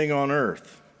hardest thing on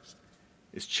earth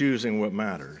is choosing what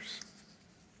matters.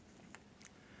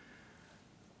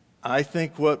 I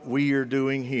think what we are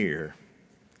doing here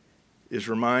is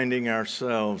reminding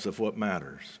ourselves of what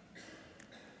matters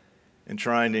and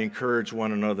trying to encourage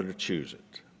one another to choose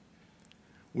it.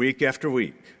 Week after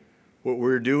week, what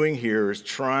we're doing here is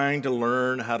trying to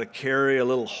learn how to carry a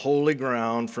little holy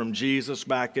ground from Jesus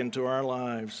back into our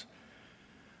lives.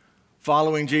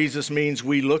 Following Jesus means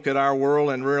we look at our world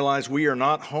and realize we are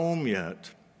not home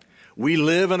yet. We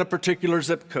live in a particular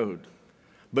zip code,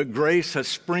 but grace has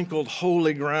sprinkled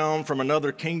holy ground from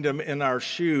another kingdom in our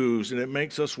shoes, and it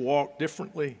makes us walk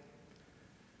differently.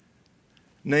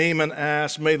 Naaman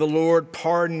asked, may the Lord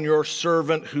pardon your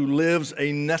servant who lives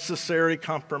a necessary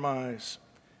compromise.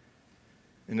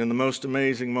 And in the most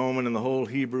amazing moment in the whole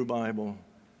Hebrew Bible,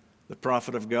 the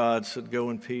prophet of God said, go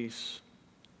in peace.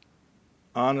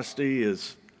 Honesty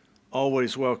is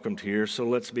always welcomed here, so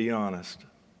let's be honest.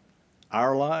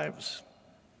 Our lives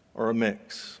are a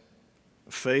mix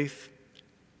of faith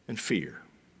and fear,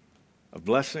 of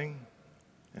blessing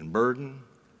and burden,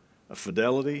 of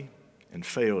fidelity and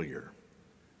failure.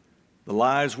 The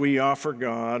lives we offer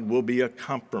God will be a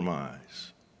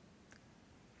compromise,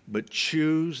 but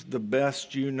choose the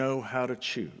best you know how to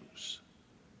choose.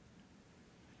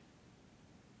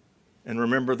 And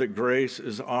remember that grace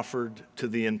is offered to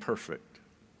the imperfect,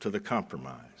 to the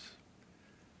compromise.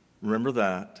 Remember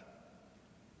that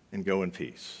and go in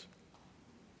peace.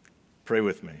 Pray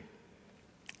with me.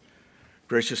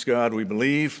 Gracious God, we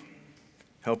believe.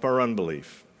 Help our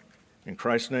unbelief. In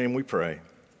Christ's name we pray.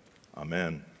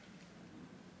 Amen.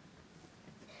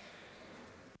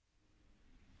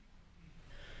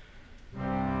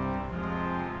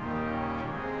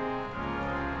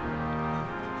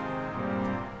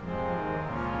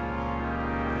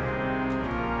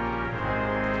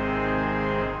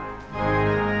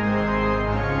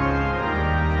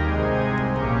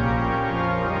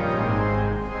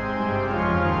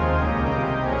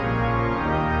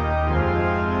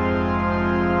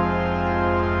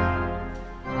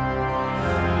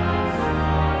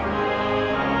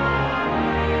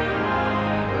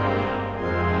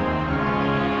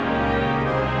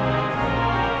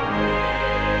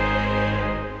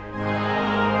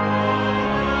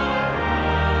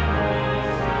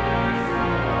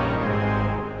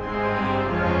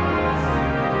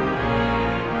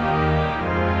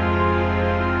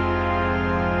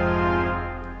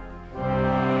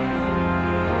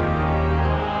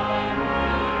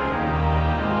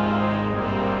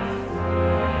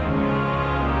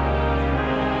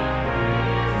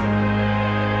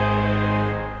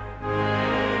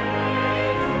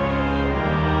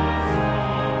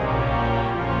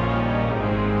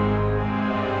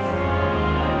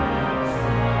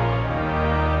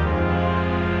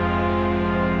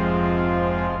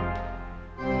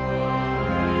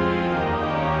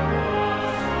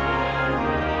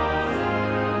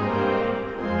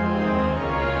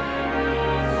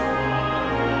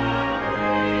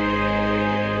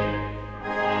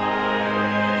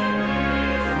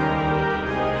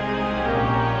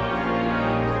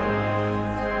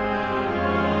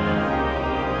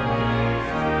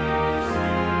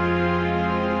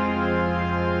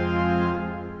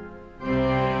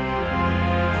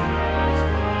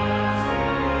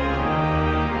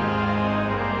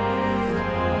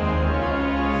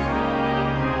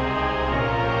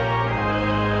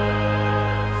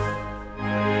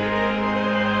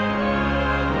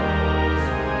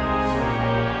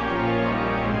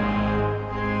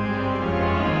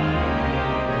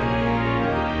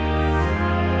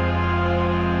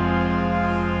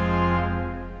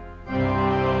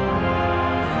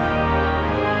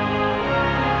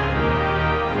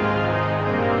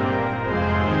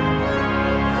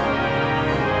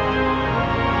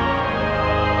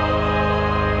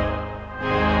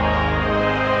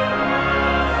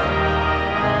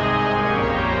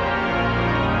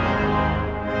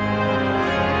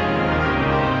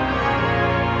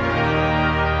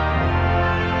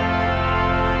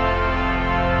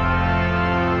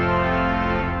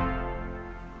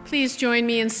 please join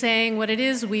me in saying what it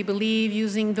is we believe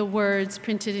using the words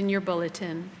printed in your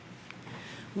bulletin.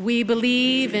 We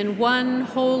believe in one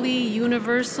holy,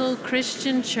 universal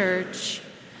Christian church,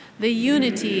 the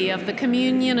unity of the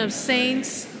communion of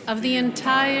saints of the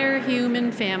entire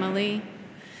human family.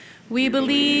 We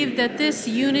believe that this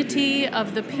unity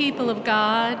of the people of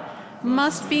God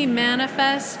must be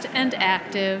manifest and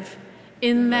active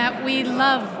in that we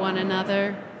love one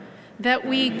another, that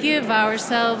we give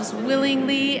ourselves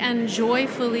willingly and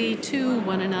joyfully to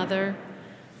one another,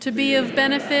 to be of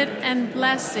benefit and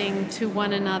blessing to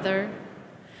one another,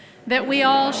 that we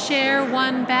all share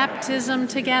one baptism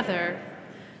together,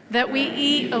 that we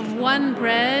eat of one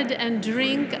bread and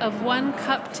drink of one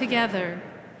cup together,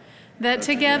 that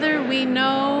together we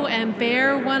know and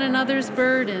bear one another's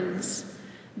burdens,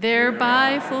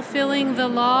 thereby fulfilling the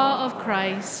law of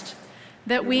Christ,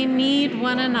 that we need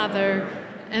one another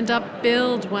and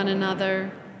upbuild one another.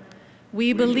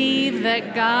 We believe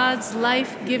that God's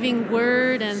life-giving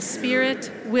word and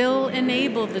spirit will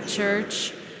enable the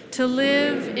church to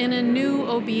live in a new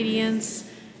obedience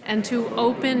and to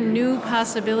open new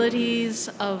possibilities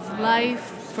of life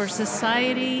for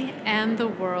society and the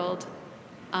world.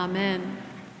 Amen.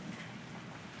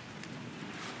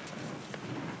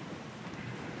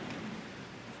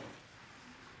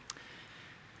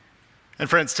 And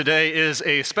friends, today is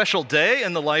a special day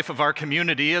in the life of our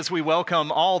community as we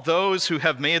welcome all those who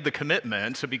have made the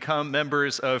commitment to become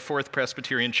members of Fourth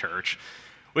Presbyterian Church.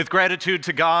 With gratitude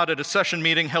to God, at a session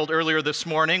meeting held earlier this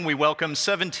morning, we welcomed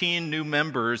 17 new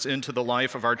members into the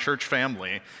life of our church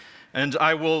family. And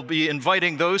I will be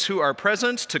inviting those who are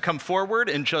present to come forward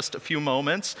in just a few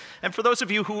moments. And for those of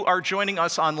you who are joining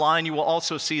us online, you will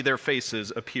also see their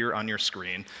faces appear on your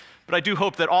screen. But I do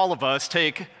hope that all of us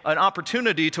take an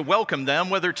opportunity to welcome them,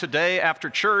 whether today after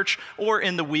church or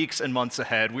in the weeks and months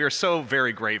ahead. We are so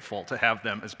very grateful to have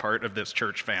them as part of this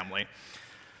church family.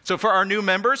 So for our new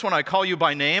members, when I call you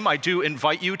by name, I do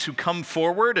invite you to come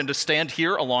forward and to stand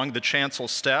here along the chancel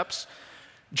steps.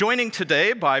 Joining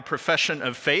today by profession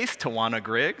of faith, Tawana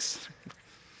Griggs.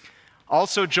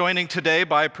 Also joining today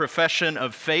by profession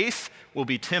of faith will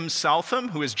be Tim Southam,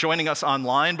 who is joining us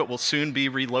online but will soon be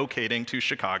relocating to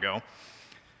Chicago.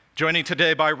 Joining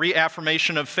today by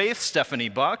reaffirmation of faith, Stephanie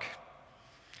Buck,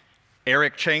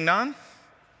 Eric Changnan,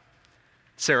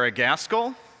 Sarah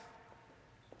Gaskell,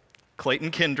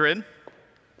 Clayton Kindred,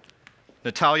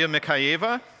 Natalia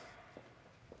Mikhaeva,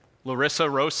 Larissa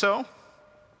Rosso,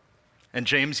 and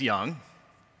James Young.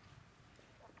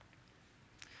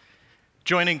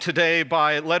 Joining today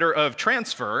by letter of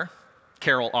transfer,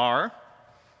 Carol R.,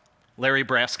 Larry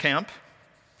Braskamp,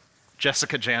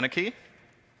 Jessica Janicki,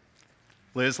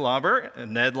 Liz Lauber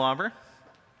and Ned Lauber,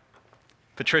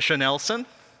 Patricia Nelson,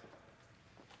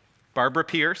 Barbara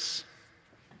Pierce,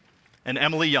 and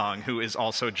Emily Young, who is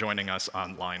also joining us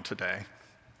online today.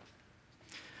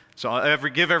 So I'll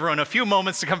give everyone a few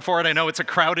moments to come forward. I know it's a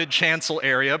crowded chancel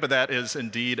area, but that is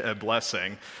indeed a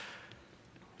blessing.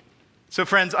 So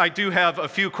friends, I do have a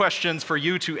few questions for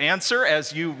you to answer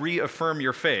as you reaffirm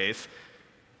your faith.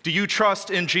 Do you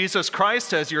trust in Jesus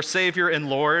Christ as your Savior and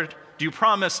Lord? Do you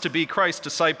promise to be Christ's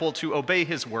disciple, to obey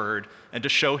his word, and to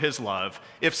show his love?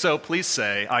 If so, please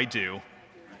say, I do.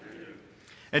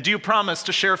 And do you promise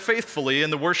to share faithfully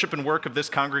in the worship and work of this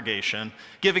congregation,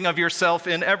 giving of yourself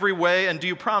in every way? And do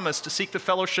you promise to seek the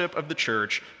fellowship of the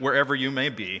church wherever you may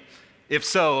be? If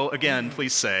so, again,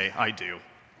 please say, I do.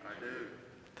 I do.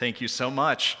 Thank you so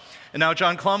much. And now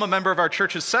John Klum, a member of our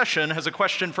church's session, has a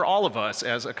question for all of us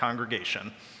as a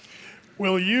congregation.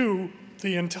 Will you,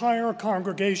 the entire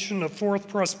congregation of Fourth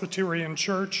Presbyterian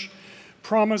Church,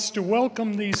 promise to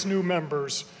welcome these new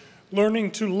members,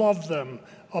 learning to love them,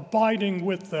 abiding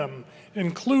with them,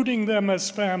 including them as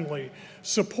family,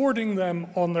 supporting them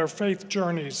on their faith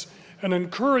journeys, and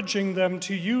encouraging them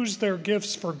to use their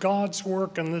gifts for God's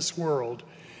work in this world?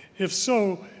 If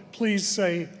so, please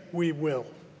say, we will.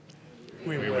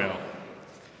 We will.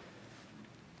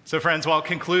 So friends, I'll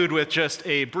conclude with just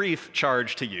a brief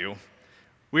charge to you.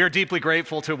 We are deeply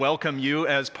grateful to welcome you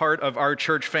as part of our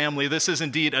church family. This is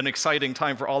indeed an exciting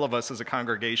time for all of us as a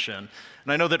congregation.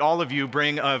 And I know that all of you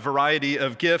bring a variety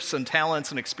of gifts and talents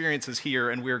and experiences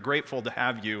here, and we are grateful to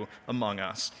have you among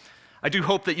us. I do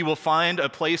hope that you will find a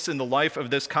place in the life of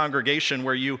this congregation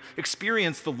where you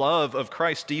experience the love of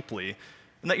Christ deeply,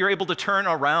 and that you're able to turn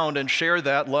around and share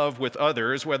that love with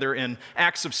others, whether in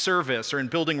acts of service or in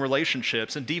building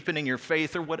relationships and deepening your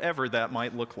faith or whatever that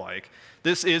might look like.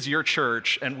 This is your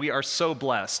church, and we are so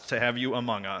blessed to have you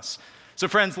among us. So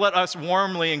friends, let us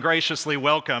warmly and graciously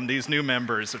welcome these new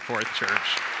members of Fourth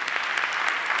Church.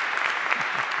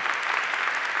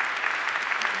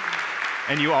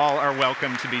 and you all are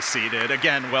welcome to be seated.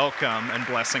 Again, welcome and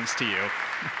blessings to you.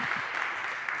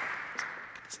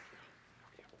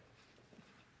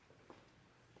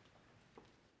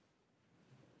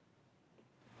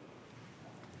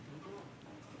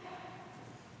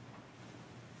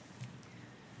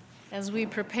 As we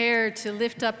prepare to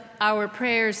lift up our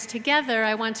prayers together,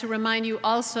 I want to remind you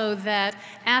also that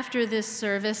after this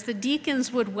service, the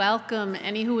deacons would welcome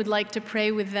any who would like to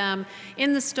pray with them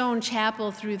in the stone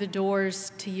chapel through the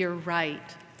doors to your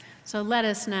right. So let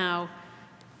us now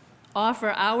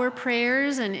offer our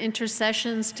prayers and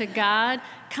intercessions to God,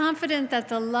 confident that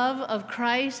the love of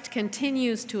Christ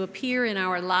continues to appear in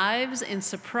our lives in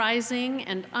surprising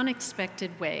and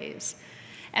unexpected ways.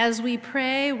 As we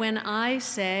pray, when I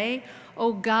say,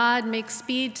 "O God, make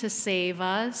speed to save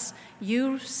us,"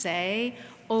 you say,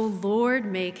 "O Lord,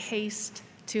 make haste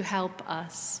to help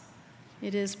us."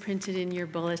 It is printed in your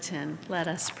bulletin. Let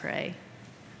us pray.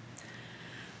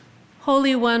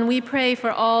 Holy One, we pray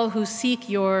for all who seek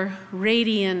your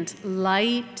radiant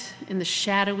light in the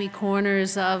shadowy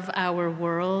corners of our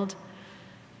world.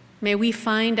 May we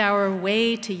find our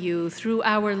way to you through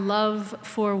our love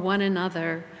for one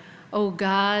another. O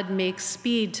God, make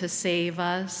speed to save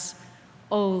us.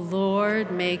 O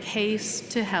Lord, make haste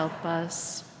to help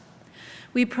us.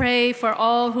 We pray for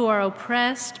all who are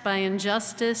oppressed by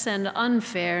injustice and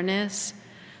unfairness.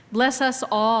 Bless us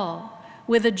all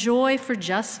with a joy for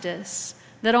justice,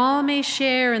 that all may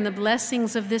share in the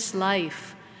blessings of this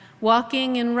life,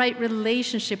 walking in right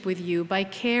relationship with you by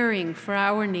caring for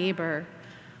our neighbor.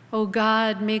 O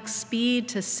God, make speed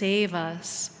to save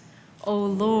us. O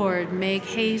Lord, make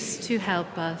haste to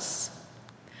help us.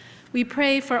 We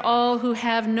pray for all who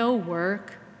have no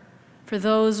work, for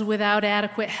those without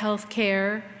adequate health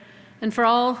care, and for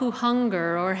all who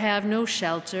hunger or have no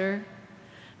shelter.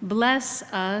 Bless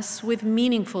us with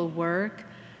meaningful work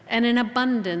and an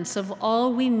abundance of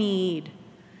all we need,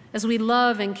 as we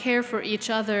love and care for each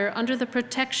other under the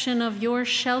protection of your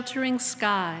sheltering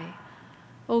sky.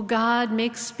 O God,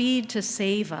 make speed to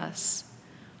save us.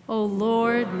 O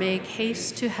Lord, make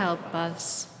haste to help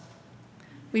us.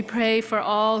 We pray for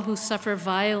all who suffer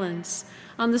violence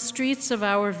on the streets of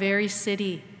our very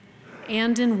city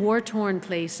and in war-torn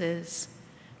places.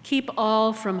 Keep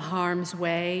all from harm's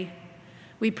way.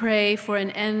 We pray for an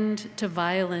end to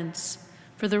violence,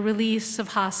 for the release of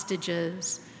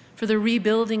hostages, for the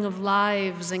rebuilding of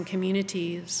lives and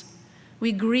communities.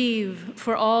 We grieve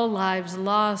for all lives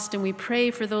lost, and we pray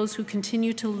for those who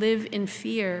continue to live in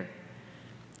fear.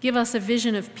 Give us a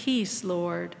vision of peace,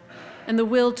 Lord, and the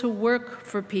will to work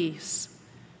for peace,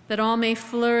 that all may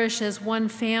flourish as one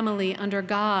family under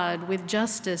God with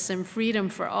justice and freedom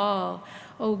for all.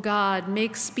 O God,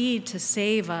 make speed to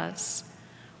save us.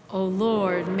 O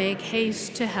Lord, make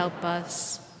haste to help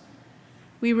us.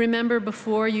 We remember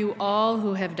before you all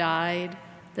who have died,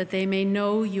 that they may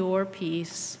know your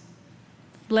peace.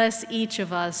 Bless each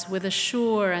of us with a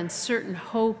sure and certain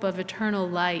hope of eternal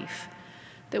life,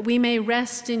 that we may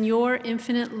rest in your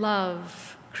infinite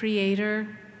love, Creator,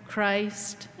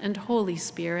 Christ, and Holy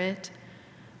Spirit.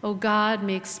 O God,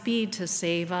 make speed to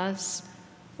save us.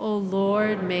 O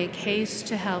Lord, make haste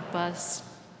to help us.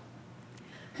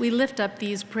 We lift up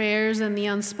these prayers and the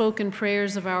unspoken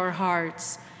prayers of our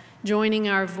hearts, joining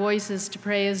our voices to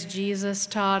pray as Jesus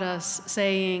taught us,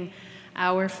 saying,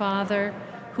 "Our Father,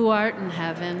 who art in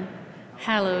heaven,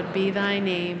 hallowed be thy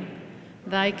name.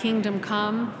 Thy kingdom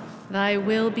come, thy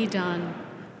will be done,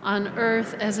 on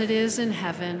earth as it is in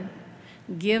heaven.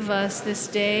 Give us this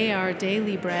day our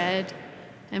daily bread,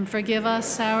 and forgive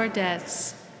us our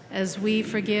debts, as we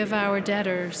forgive our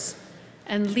debtors.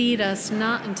 And lead us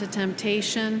not into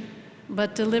temptation,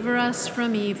 but deliver us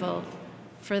from evil.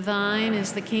 For thine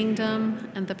is the kingdom,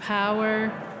 and the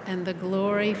power, and the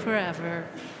glory forever.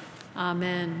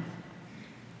 Amen."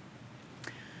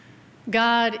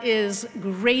 God is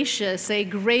gracious, a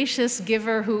gracious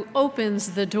giver who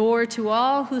opens the door to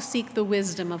all who seek the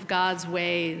wisdom of God's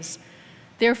ways.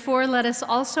 Therefore, let us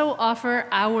also offer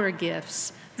our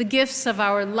gifts, the gifts of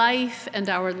our life and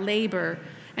our labor,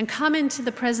 and come into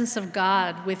the presence of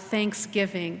God with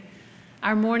thanksgiving.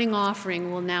 Our morning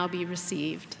offering will now be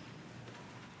received.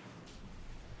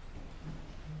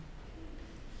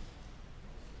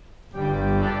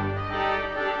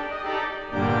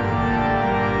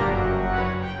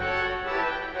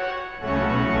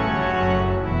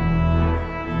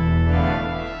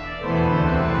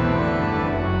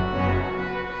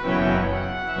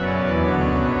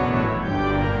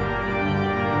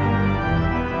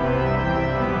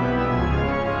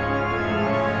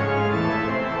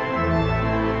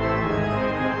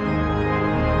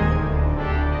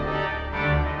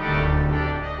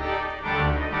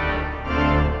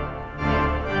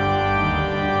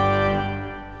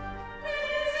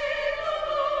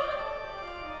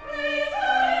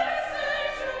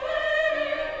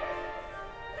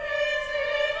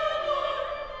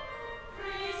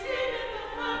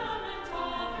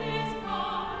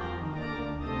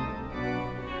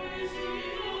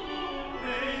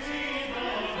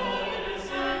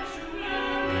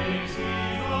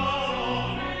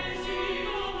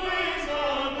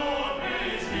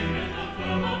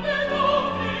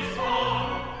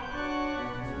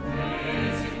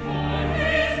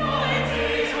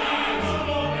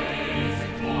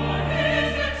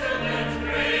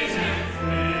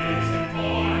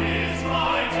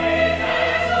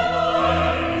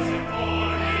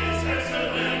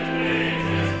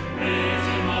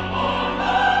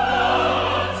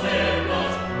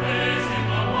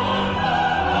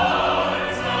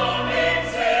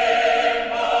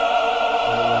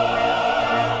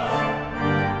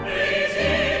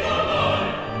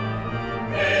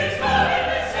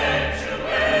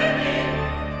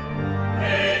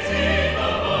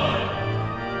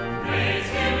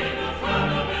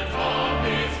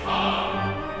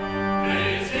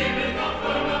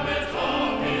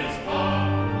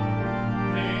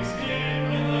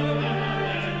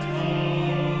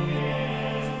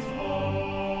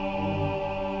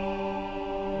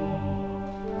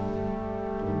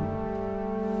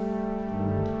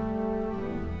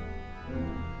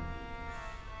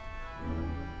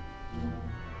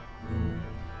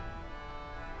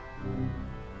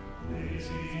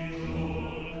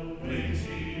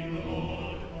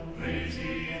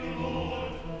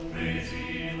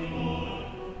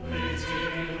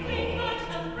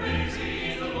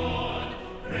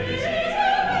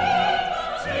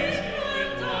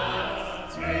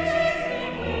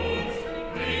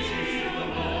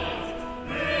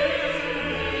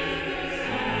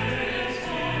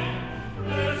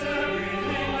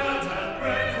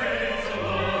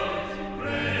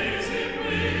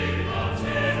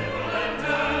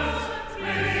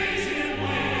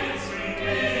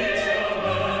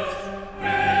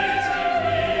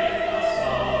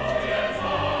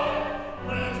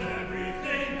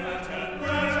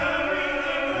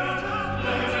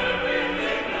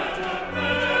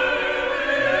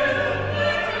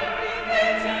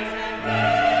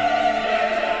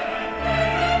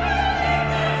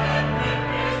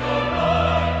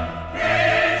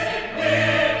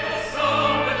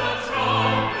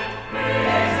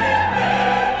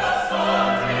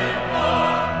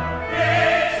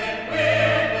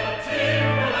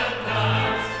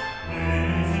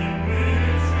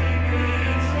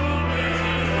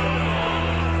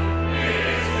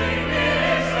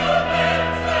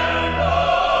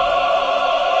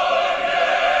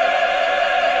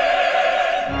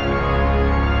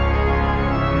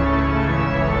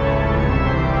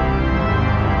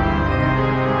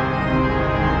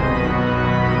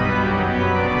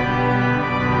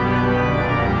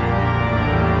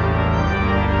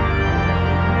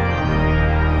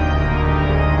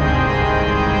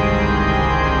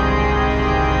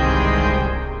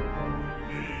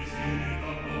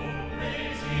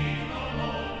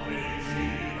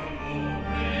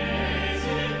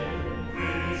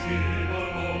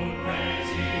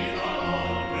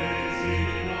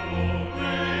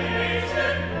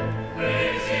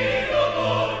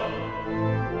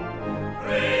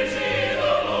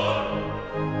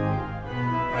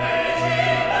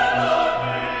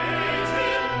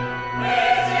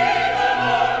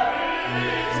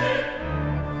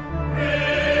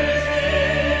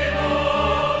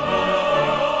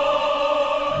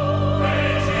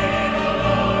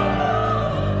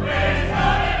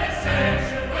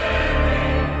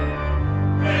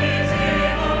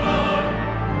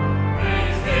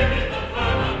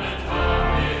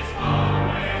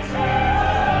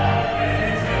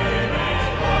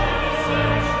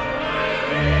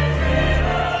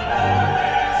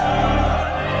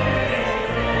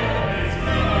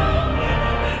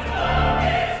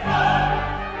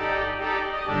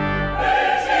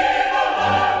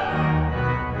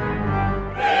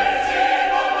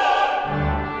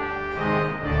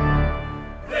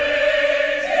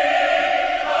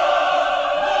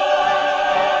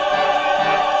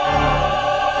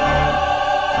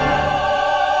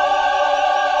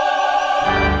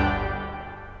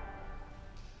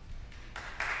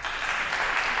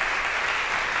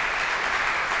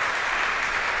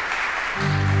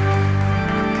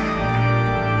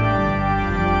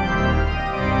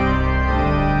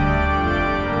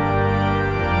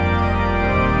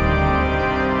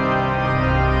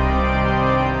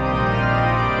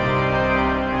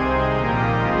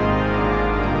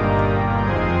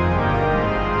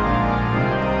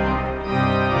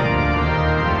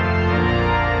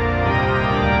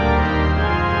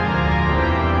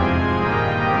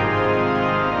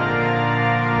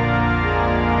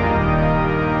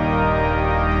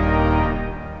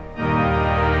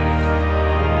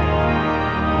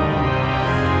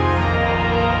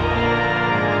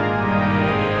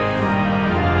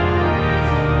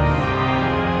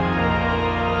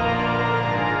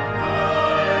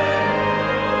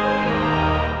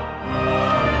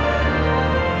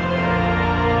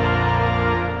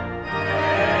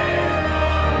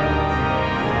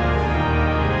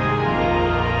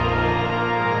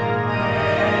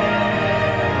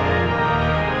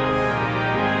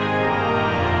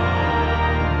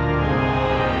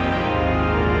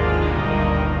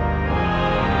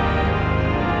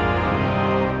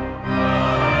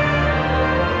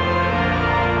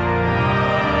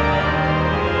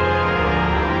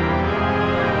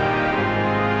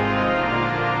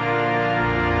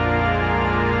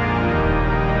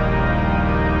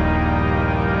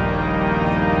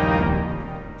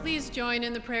 join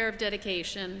in the prayer of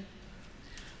dedication.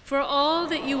 For all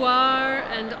that you are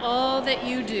and all that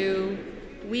you do,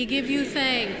 we give you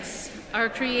thanks, our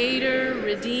Creator,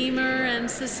 Redeemer, and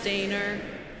Sustainer.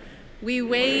 We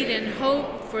wait in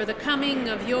hope for the coming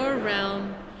of your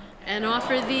realm and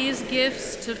offer these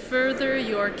gifts to further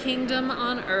your kingdom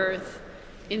on earth.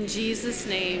 In Jesus'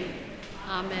 name,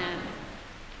 amen.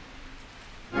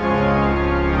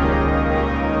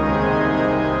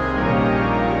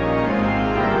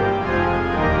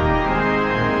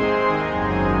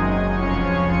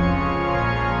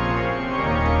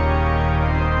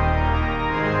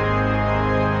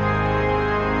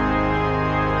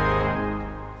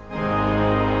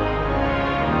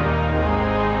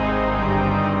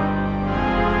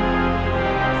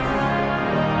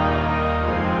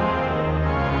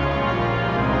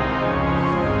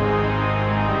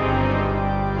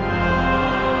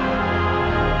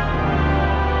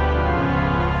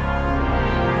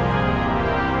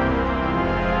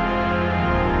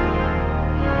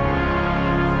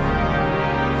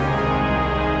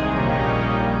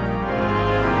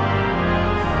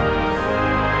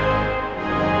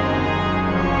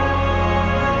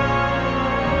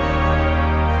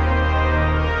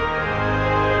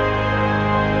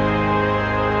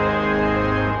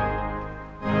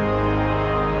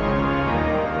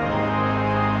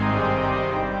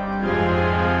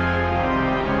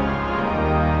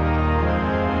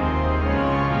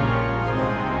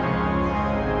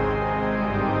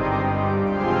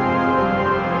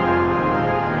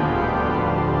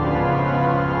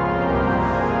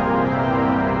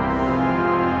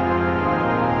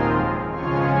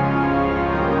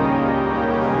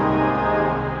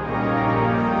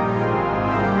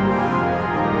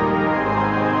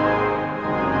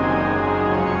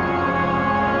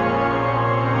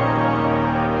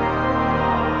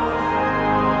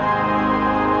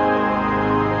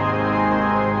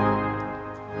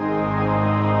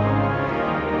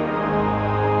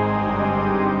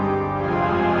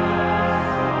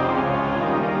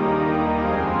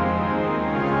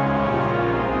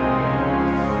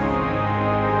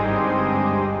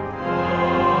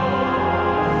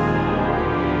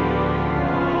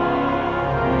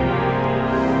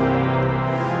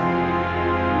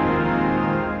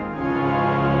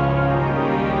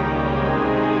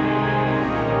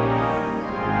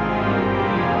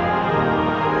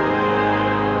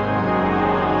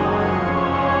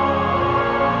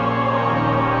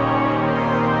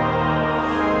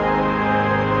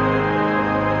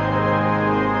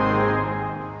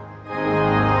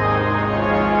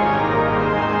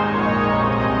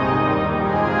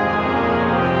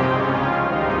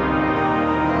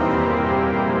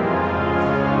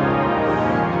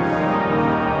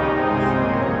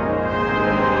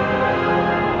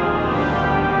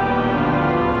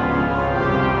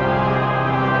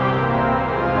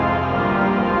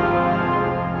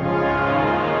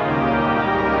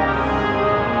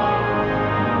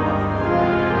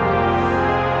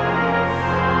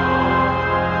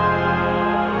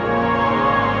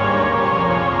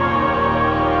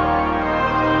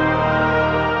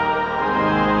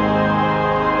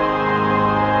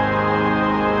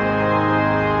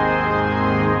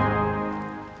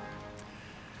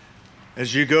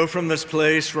 As you go from this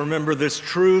place, remember this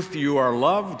truth: you are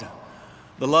loved.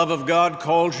 The love of God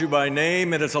calls you by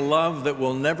name. It is a love that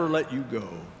will never let you go.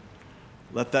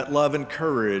 Let that love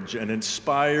encourage and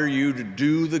inspire you to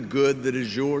do the good that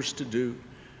is yours to do,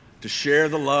 to share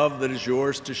the love that is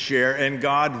yours to share, and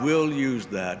God will use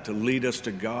that to lead us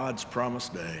to God's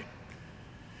promised day.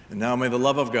 And now may the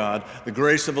love of God, the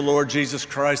grace of the Lord Jesus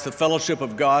Christ, the fellowship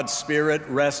of God's Spirit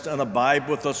rest and abide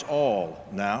with us all,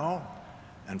 now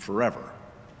and forever.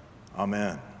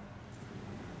 Amen.